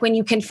feel like when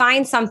you can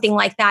find something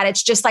like that,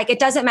 it's just like, it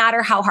doesn't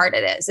matter how hard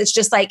it is. It's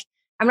just like,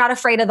 I'm not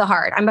afraid of the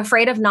hard. I'm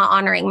afraid of not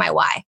honoring my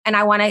why. And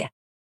I want to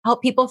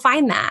help people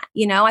find that.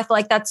 You know, I feel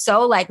like that's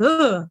so like,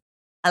 ugh.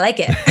 I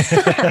like it.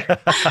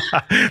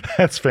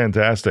 That's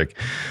fantastic.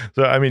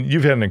 So, I mean,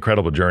 you've had an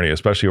incredible journey,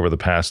 especially over the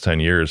past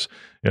 10 years.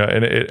 You know,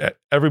 and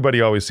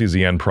everybody always sees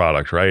the end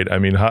product, right? I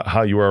mean,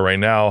 how you are right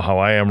now, how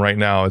I am right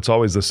now, it's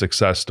always the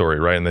success story,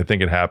 right? And they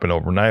think it happened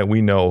overnight.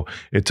 We know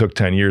it took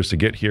 10 years to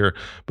get here,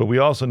 but we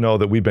also know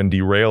that we've been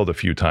derailed a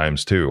few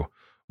times too.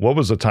 What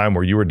was the time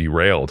where you were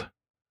derailed?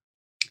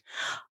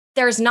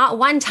 There's not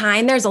one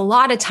time, there's a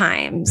lot of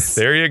times.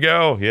 There you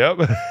go.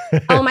 Yep.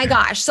 Oh my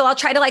gosh. So I'll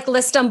try to like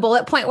list them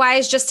bullet point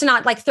wise, just to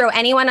not like throw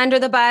anyone under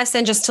the bus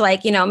and just to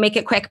like, you know, make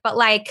it quick. But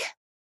like,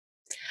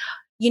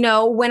 you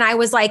know, when I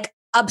was like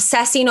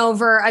obsessing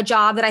over a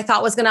job that I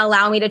thought was going to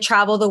allow me to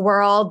travel the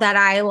world, that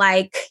I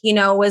like, you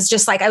know, was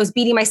just like, I was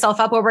beating myself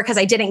up over because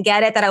I didn't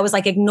get it, that I was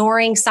like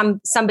ignoring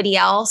somebody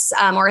else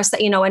or,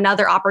 you know,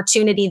 another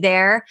opportunity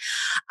there.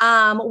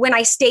 When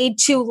I stayed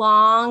too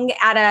long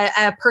at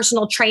a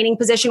personal training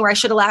position where I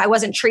should have left, I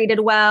wasn't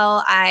treated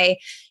well. I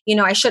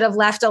should have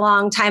left a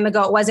long time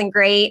ago. It wasn't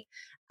great.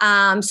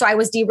 So I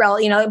was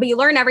derailed, you know, but you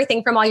learn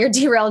everything from all your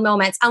derailed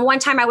moments. One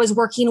time I was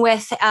working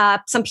with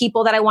some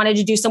people that I wanted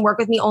to do some work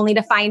with me, only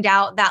to find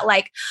out that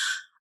like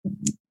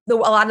a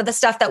lot of the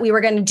stuff that we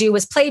were going to do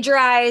was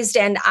plagiarized,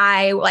 and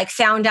I like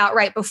found out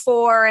right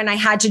before, and I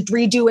had to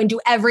redo and do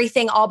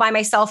everything all by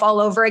myself all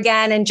over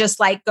again and just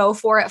like go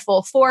for it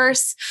full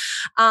force.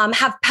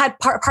 Have had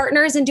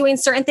partners in doing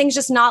certain things,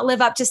 just not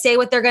live up to say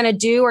what they're going to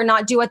do or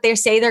not do what they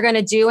say they're going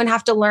to do, and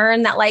have to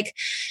learn that like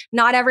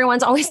not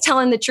everyone's always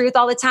telling the truth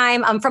all the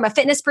time. From a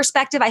fitness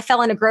perspective, I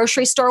fell in a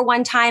grocery store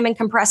one time and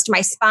compressed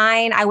my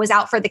spine. I was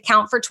out for the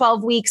count for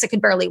 12 weeks. I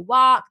could barely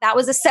walk. That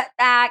was a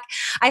setback.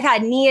 I've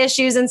had knee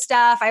issues and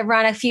stuff. I've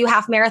run a few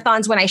half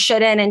marathons when I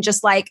shouldn't and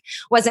just like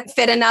wasn't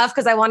fit enough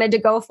because I wanted to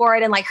go for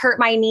it and like hurt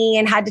my knee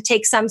and had to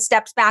take some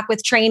steps back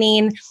with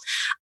training.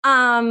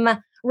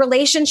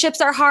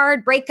 Relationships are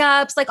hard,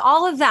 breakups, like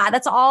all of that.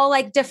 That's all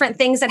like different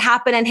things that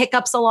happen and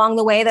hiccups along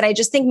the way that I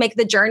just think make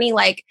the journey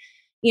like,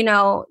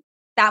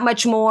 that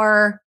much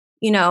more,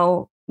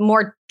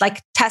 more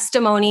like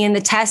testimony in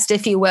the test,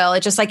 if you will.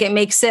 It just like, it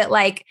makes it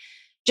like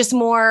just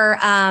more,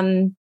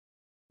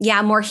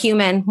 more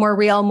human, more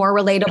real, more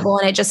relatable.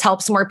 And it just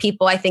helps more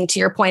people, I think, to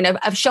your point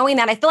of showing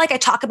that. I feel like I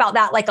talk about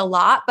that like a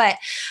lot, but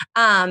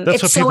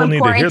it's so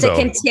important to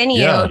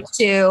continue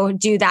to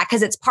do that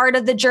because it's part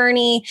of the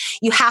journey.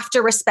 You have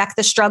to respect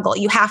the struggle.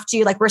 You have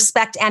to like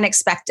respect and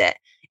expect it.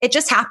 It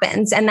just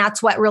happens. And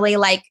that's what really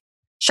like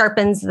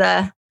sharpens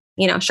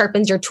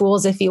your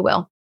tools, if you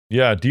will.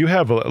 Yeah. Do you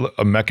have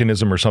a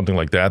mechanism or something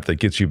like that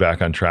gets you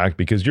back on track?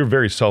 Because you're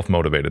very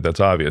self-motivated.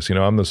 That's obvious.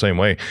 I'm the same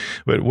way.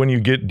 But when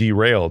you get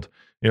derailed,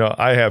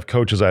 I have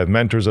coaches, I have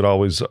mentors that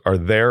always are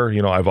there.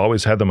 I've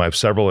always had them. I have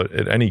several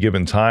at any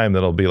given time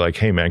that'll be like,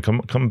 hey man,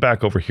 come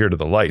back over here to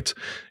the light.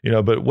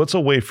 But what's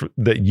a way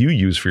that you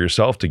use for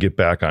yourself to get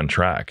back on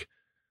track?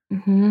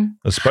 Mm-hmm.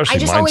 Especially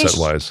mindset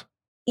wise.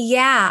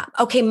 Yeah.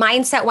 Okay.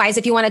 Mindset wise,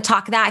 if you want to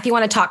talk that, if you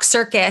want to talk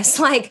circus,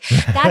 like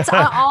that's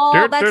all,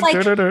 that's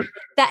like that.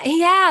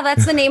 Yeah.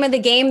 That's the name of the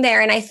game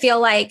there. And I feel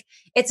like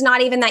it's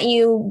not even that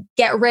you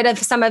get rid of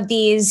some of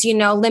these,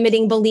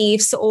 limiting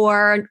beliefs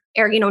or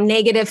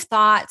negative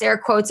thoughts, air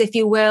quotes, if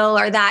you will,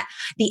 or that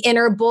the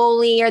inner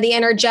bully or the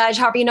inner judge,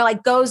 however,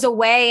 goes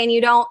away and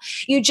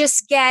you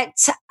just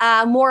get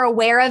more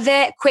aware of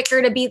it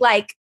quicker to be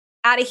like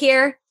out of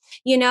here.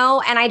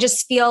 And I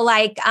just feel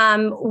like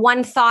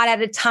one thought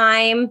at a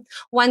time,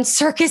 one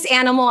circus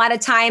animal at a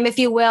time, if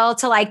you will,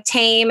 to like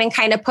tame and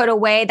kind of put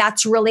away.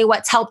 That's really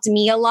what's helped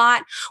me a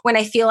lot when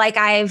I feel like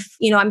I'm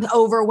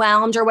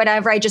overwhelmed or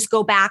whatever. I just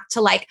go back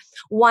to like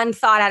one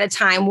thought at a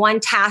time, one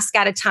task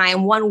at a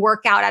time, one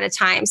workout at a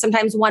time,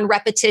 sometimes one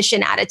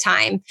repetition at a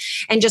time.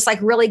 And just like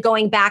really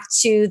going back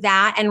to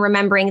that and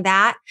remembering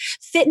that.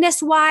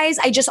 Fitness wise,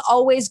 I just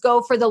always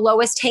go for the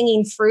lowest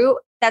hanging fruit.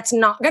 That's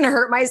not going to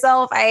hurt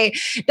myself. I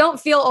don't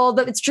feel old,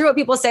 but it's true what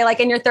people say, like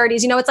in your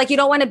 30s, it's like, you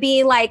don't want to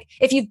be like,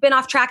 if you've been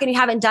off track and you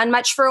haven't done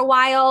much for a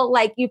while,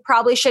 like you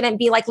probably shouldn't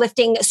be like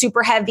lifting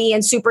super heavy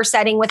and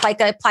supersetting with like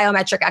a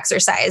plyometric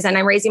exercise. And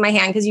I'm raising my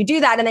hand because you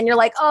do that. And then you're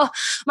like, oh,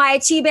 my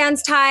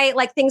T-band's tight,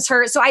 like things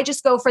hurt. So I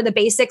just go for the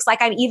basics.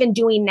 Like I'm even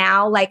doing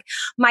now, like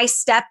my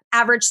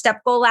average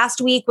step goal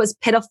last week was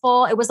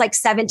pitiful. It was like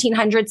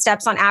 1,700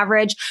 steps on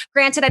average.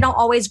 Granted, I don't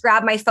always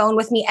grab my phone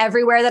with me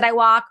everywhere that I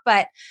walk,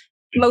 but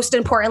most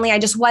importantly, I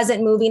just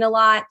wasn't moving a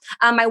lot.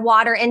 My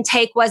water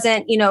intake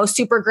wasn't,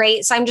 super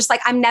great. So I'm just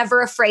like, I'm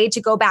never afraid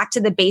to go back to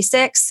the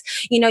basics.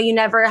 You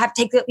never have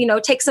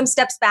to take some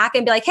steps back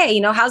and be like,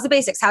 hey, how's the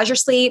basics? How's your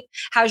sleep?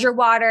 How's your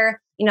water?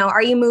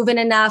 Are you moving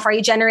enough? Are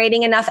you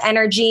generating enough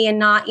energy and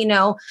not,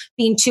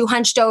 being too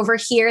hunched over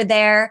here,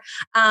 there?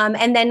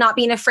 And then not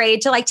being afraid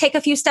to like take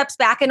a few steps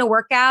back in a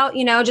workout,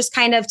 just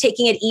kind of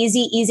taking it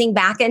easy, easing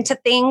back into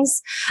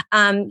things.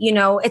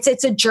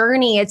 It's a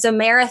journey. It's a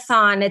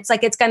marathon. It's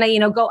like, it's going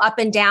to, go up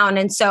and down.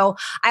 And so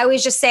I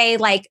always just say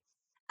like,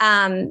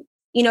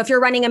 if you're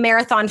running a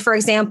marathon, for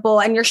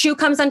example, and your shoe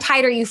comes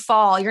untied or you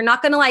fall, you're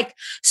not going to like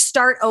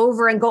start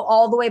over and go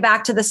all the way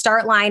back to the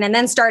start line and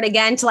then start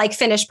again to like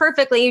finish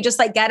perfectly. You just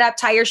like get up,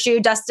 tie your shoe,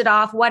 dust it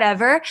off,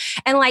 whatever,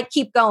 and like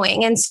keep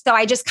going. And so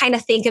I just kind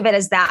of think of it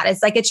as that.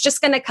 It's like, it's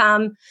just going to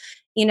come,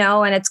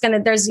 and it's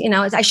going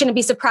to, I shouldn't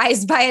be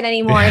surprised by it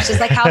anymore. It's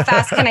just like, how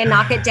fast can I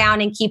knock it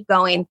down and keep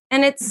going?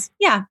 And it is.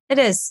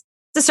 It's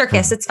a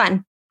circus. It's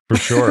fun. For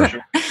sure.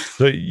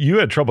 So you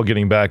had trouble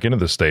getting back into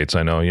the States.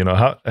 I know,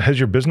 how has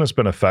your business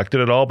been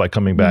affected at all by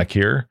coming back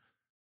here?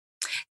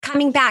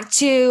 Coming back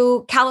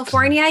to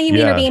California, you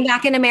mean, or being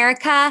back in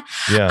America?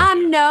 Yeah.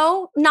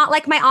 No, not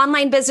like my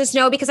online business.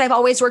 No, because I've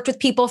always worked with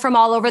people from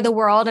all over the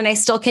world and I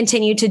still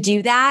continue to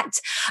do that.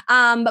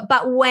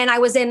 But when I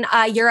was in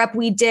Europe,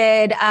 we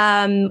did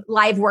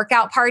live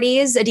workout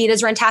parties,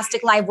 Adidas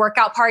Runtastic live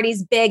workout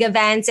parties, big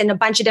events in a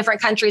bunch of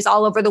different countries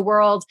all over the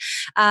world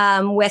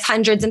with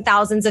hundreds and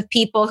thousands of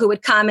people who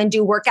would come and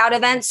do workout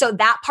events. So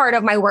that part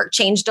of my work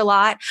changed a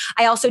lot.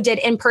 I also did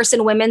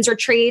in-person women's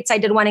retreats. I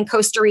did one in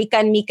Costa Rica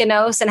and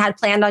Mykonos and had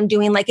planned on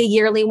doing like a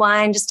yearly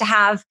one just to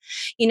have,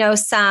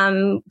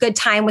 some good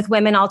time with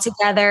women all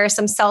together,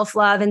 some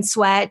self-love and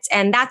sweat.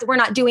 And that we're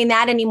not doing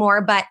that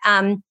anymore. But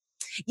online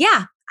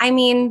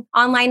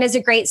is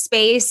a great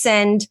space.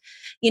 And,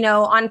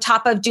 on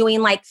top of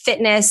doing like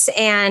fitness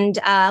and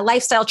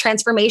lifestyle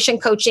transformation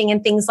coaching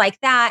and things like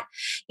that,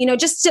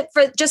 just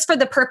for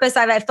the purpose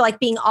of, I feel like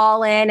being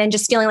all in and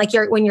just feeling like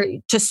when you're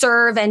to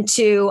serve and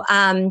to,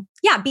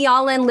 be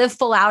all in, live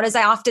full out. As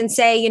I often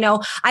say,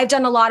 I've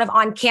done a lot of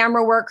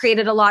on-camera work,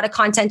 created a lot of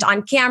content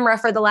on camera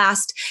for the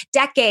last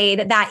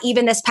decade, that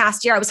even this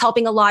past year, I was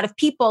helping a lot of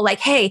people like,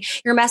 hey,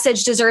 your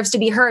message deserves to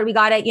be heard. We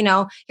got it.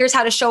 Here's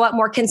how to show up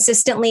more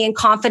consistently and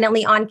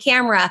confidently on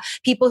camera.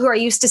 People who are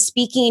used to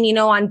speaking,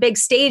 on big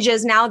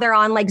stages, now they're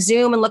on like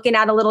Zoom and looking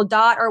at a little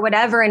dot or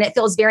whatever. And it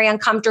feels very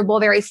uncomfortable,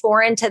 very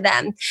foreign to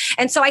them.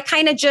 And so I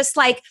kind of just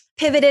like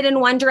pivoted in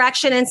one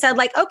direction and said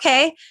like,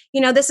 okay,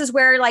 this is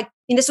where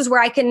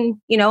I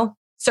can,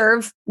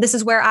 serve. This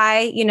is where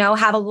I,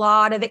 have a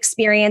lot of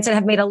experience and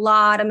have made a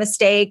lot of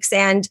mistakes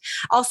and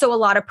also a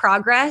lot of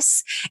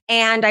progress.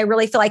 And I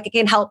really feel like it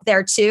can help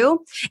there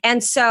too.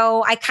 And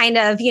so I kind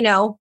of,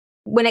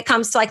 when it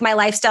comes to like my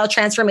lifestyle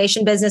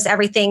transformation business,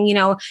 everything,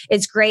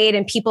 is great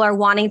and people are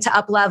wanting to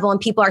up level and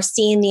people are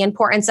seeing the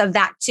importance of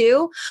that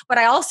too. But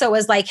I also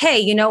was like, hey,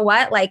 you know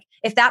what? Like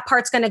if that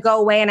part's going to go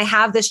away and I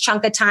have this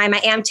chunk of time, I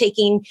am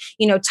taking,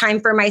 time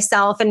for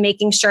myself and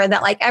making sure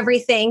that like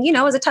everything,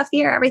 it was a tough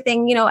year,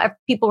 everything,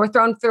 people were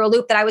thrown through a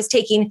loop, that I was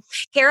taking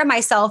care of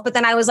myself. But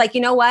then I was like,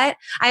 you know what?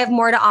 I have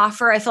more to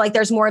offer. I feel like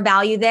there's more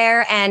value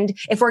there. And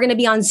if we're going to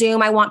be on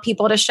Zoom, I want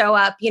people to show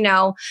up,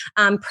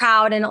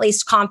 proud and at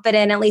least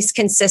confident, at least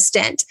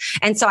consistent.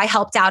 And so I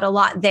helped out a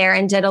lot there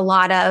and did a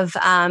lot of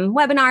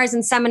webinars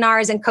and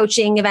seminars and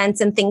coaching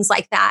events and things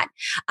like that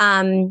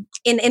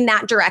in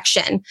that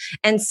direction.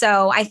 And so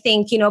I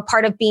think,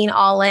 part of being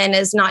all in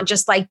is not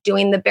just like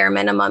doing the bare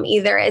minimum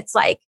either. It's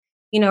like,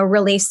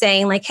 really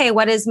saying like, hey,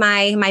 what is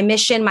my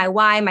mission, my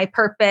why, my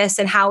purpose,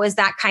 and how is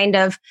that kind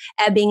of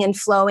ebbing and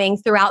flowing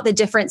throughout the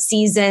different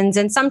seasons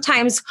and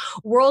sometimes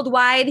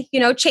worldwide,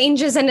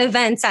 changes and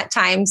events at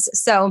times.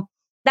 So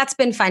that's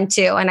been fun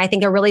too. And I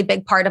think a really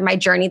big part of my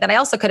journey that I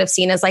also could have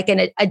seen as like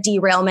a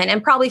derailment.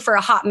 And probably for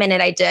a hot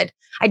minute,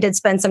 I did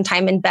spend some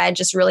time in bed,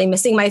 just really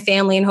missing my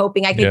family and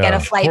hoping I could get a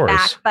flight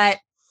back. But,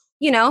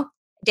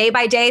 day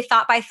by day,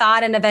 thought by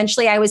thought. And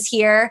eventually I was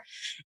here.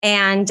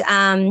 And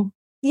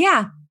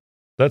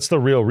That's the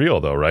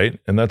real though, right?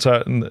 And that's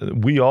how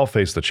we all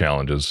face the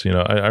challenges.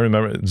 I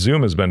remember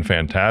Zoom has been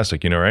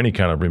fantastic, or any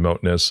kind of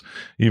remoteness,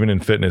 even in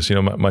fitness.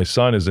 My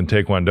son is in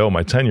Taekwondo,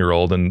 my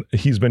 10-year-old, and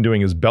he's been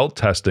doing his belt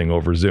testing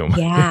over Zoom.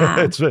 Yeah.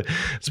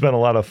 It's been a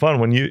lot of fun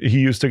when he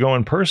used to go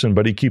in person,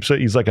 but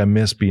he's like, I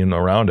miss being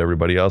around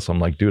everybody else. I'm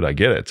like, dude, I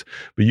get it.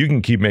 But you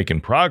can keep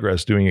making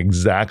progress doing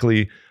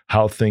exactly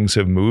how things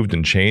have moved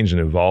and changed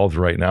and evolved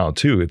right now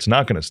too. It's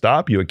not going to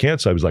stop you. It can't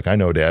stop. He's like, I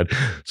know, Dad.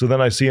 So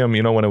then I see him,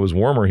 when it was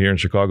warmer here in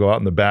Chicago, out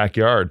in the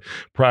backyard,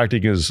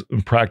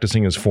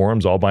 practicing his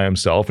forms all by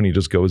himself. And he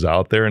just goes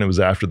out there. And it was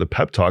after the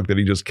pep talk that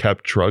he just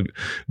kept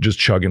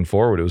chugging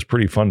forward. It was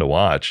pretty fun to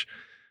watch.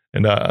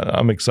 And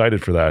I'm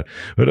excited for that.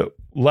 But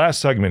last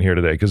segment here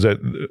today, because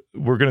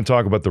we're going to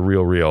talk about the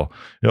real.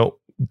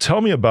 Tell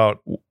me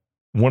about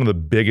one of the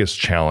biggest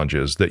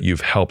challenges that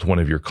you've helped one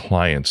of your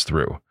clients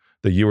through.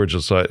 That you were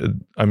just,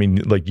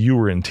 like you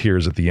were in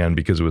tears at the end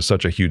because it was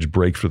such a huge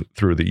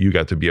breakthrough that you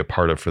got to be a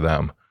part of for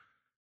them.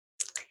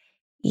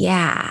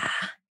 Yeah.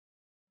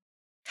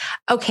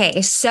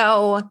 Okay.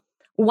 So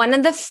one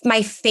of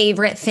my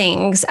favorite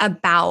things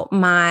about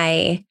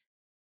my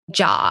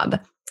job,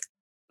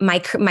 my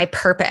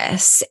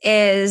purpose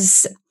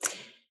is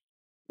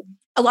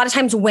a lot of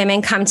times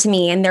women come to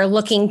me and they're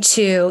looking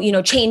to,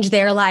 change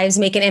their lives,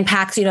 make an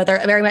impact. They're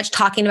very much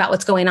talking about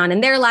what's going on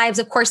in their lives.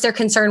 Of course, they're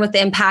concerned with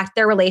the impact,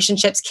 their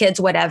relationships, kids,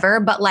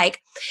 whatever. But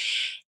like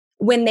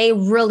when they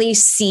really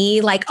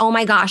see like, oh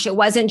my gosh, it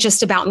wasn't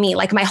just about me,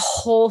 like my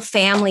whole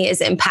family is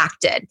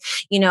impacted.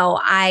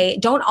 I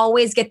don't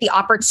always get the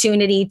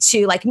opportunity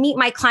to like meet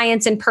my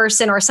clients in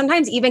person or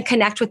sometimes even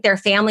connect with their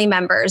family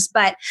members.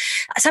 But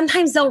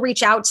sometimes they'll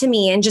reach out to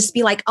me and just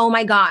be like, oh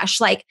my gosh,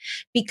 like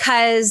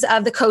because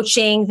of the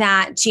coaching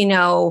that,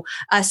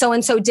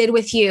 so-and-so did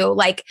with you,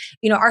 like,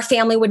 our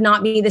family would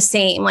not be the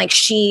same. Like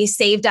she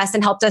saved us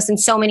and helped us in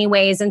so many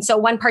ways. And so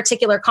one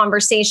particular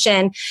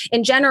conversation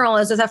in general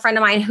is with a friend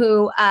of mine who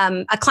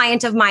a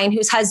client of mine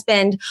whose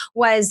husband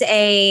is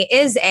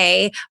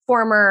a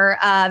former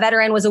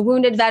veteran, was a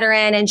wounded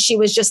veteran. And she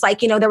was just like,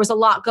 there was a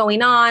lot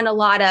going on, a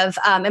lot of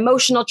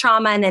emotional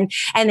trauma and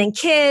then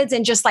kids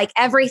and just like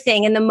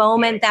everything. In the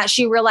moment that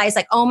she realized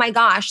like, oh my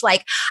gosh,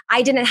 like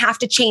I didn't have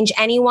to change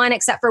anyone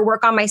except for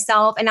work on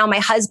myself. And now my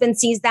husband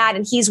sees that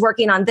and he's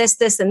working on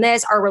this, and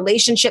this. Our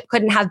relationship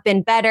couldn't have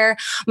been better.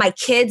 My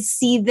kids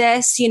see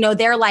this,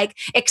 they're like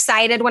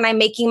excited when I'm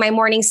making my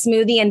morning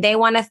smoothie and they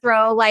want to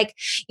throw like,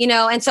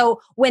 And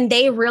so when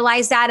they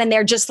realize that and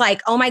they're just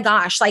like, oh my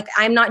gosh, like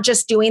I'm not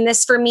just doing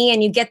this for me.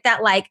 And you get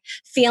that like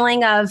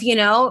feeling of,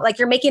 like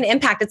you're making an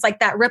impact. It's like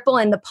that ripple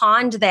in the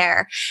pond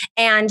there.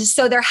 And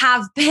so there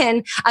have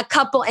been a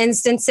couple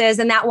instances,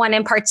 and that one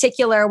in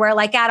particular, where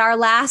like at our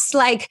last,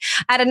 like,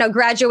 I don't know,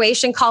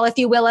 graduation call, if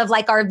you will, of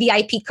like our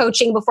VIP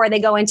coaching before they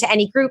go into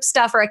any group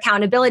stuff or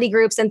accountability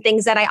groups and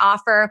things that I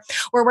offer,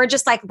 where we're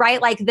just like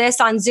right like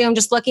this on Zoom,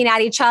 just looking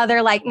at each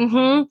other like,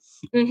 and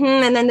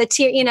then the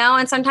tear,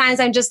 and sometimes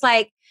I'm just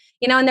like,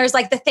 and there's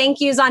like the thank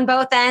yous on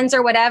both ends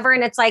or whatever.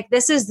 And it's like,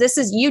 this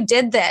is, you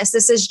did this.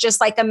 This is just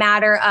like a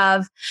matter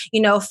of,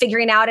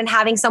 figuring out and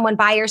having someone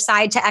by your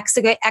side to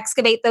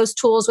excavate those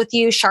tools with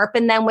you,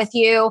 sharpen them with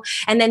you,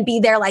 and then be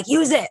there, like,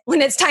 use it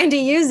when it's time to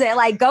use it,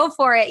 like, go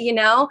for it,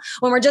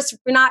 when we're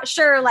not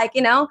sure, like,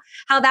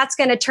 how that's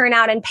going to turn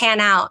out and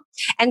pan out.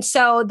 And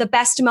so the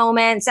best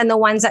moments and the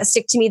ones that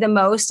stick to me the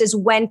most is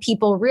when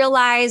people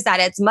realize that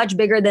it's much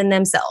bigger than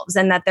themselves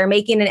and that they're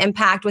making an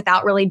impact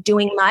without really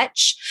doing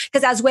much.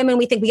 Because as women,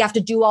 we think we have to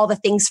do all the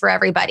things for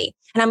everybody.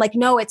 And I'm like,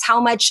 no, it's how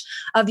much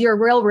of your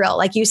real,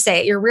 like you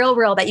say, your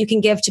real that you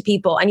can give to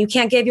people. And you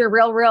can't give your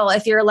real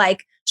if you're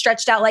like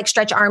stretched out like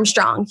Stretch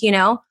Armstrong,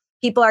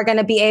 people are going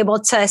to be able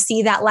to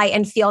see that light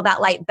and feel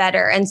that light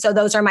better. And so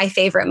those are my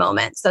favorite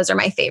moments. I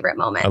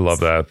love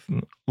that.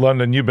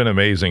 London, you've been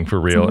amazing for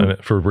real,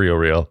 and for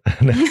real.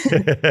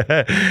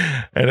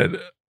 And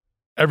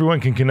everyone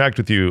can connect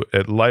with you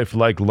at Life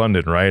Like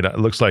London, right? It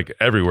looks like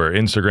everywhere: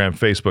 Instagram,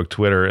 Facebook,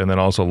 Twitter, and then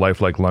also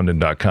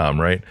lifelikelondon.com,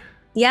 right?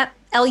 Yep.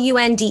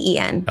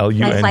 LUNDEN.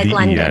 Life Like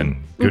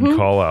London. Good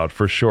call out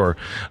for sure.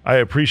 I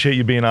appreciate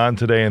you being on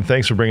today, and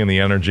thanks for bringing the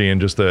energy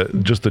and just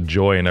the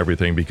joy and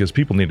everything, because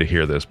people need to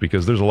hear this,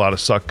 because there's a lot of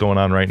suck going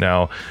on right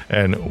now,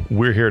 and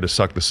we're here to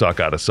suck the suck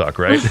out of suck,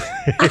 right?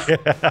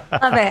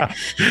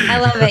 I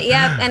love it.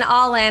 Yep. And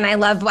all in. I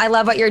love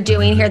what you're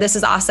doing here. This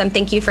is awesome.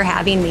 Thank you for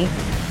having me.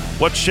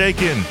 What's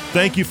shaking?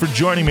 Thank you for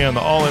joining me on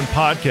the All In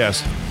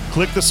podcast.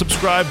 Click the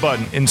subscribe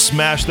button and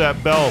smash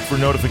that bell for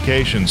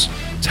notifications.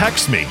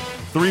 Text me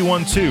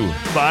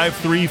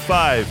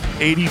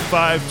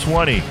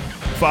 312-535-8520.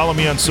 Follow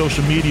me on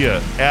social media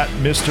at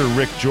Mr.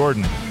 Rick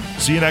Jordan.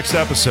 See you next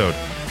episode.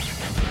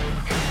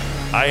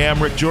 I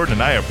am Rick Jordan,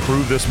 and I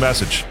approve this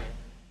message.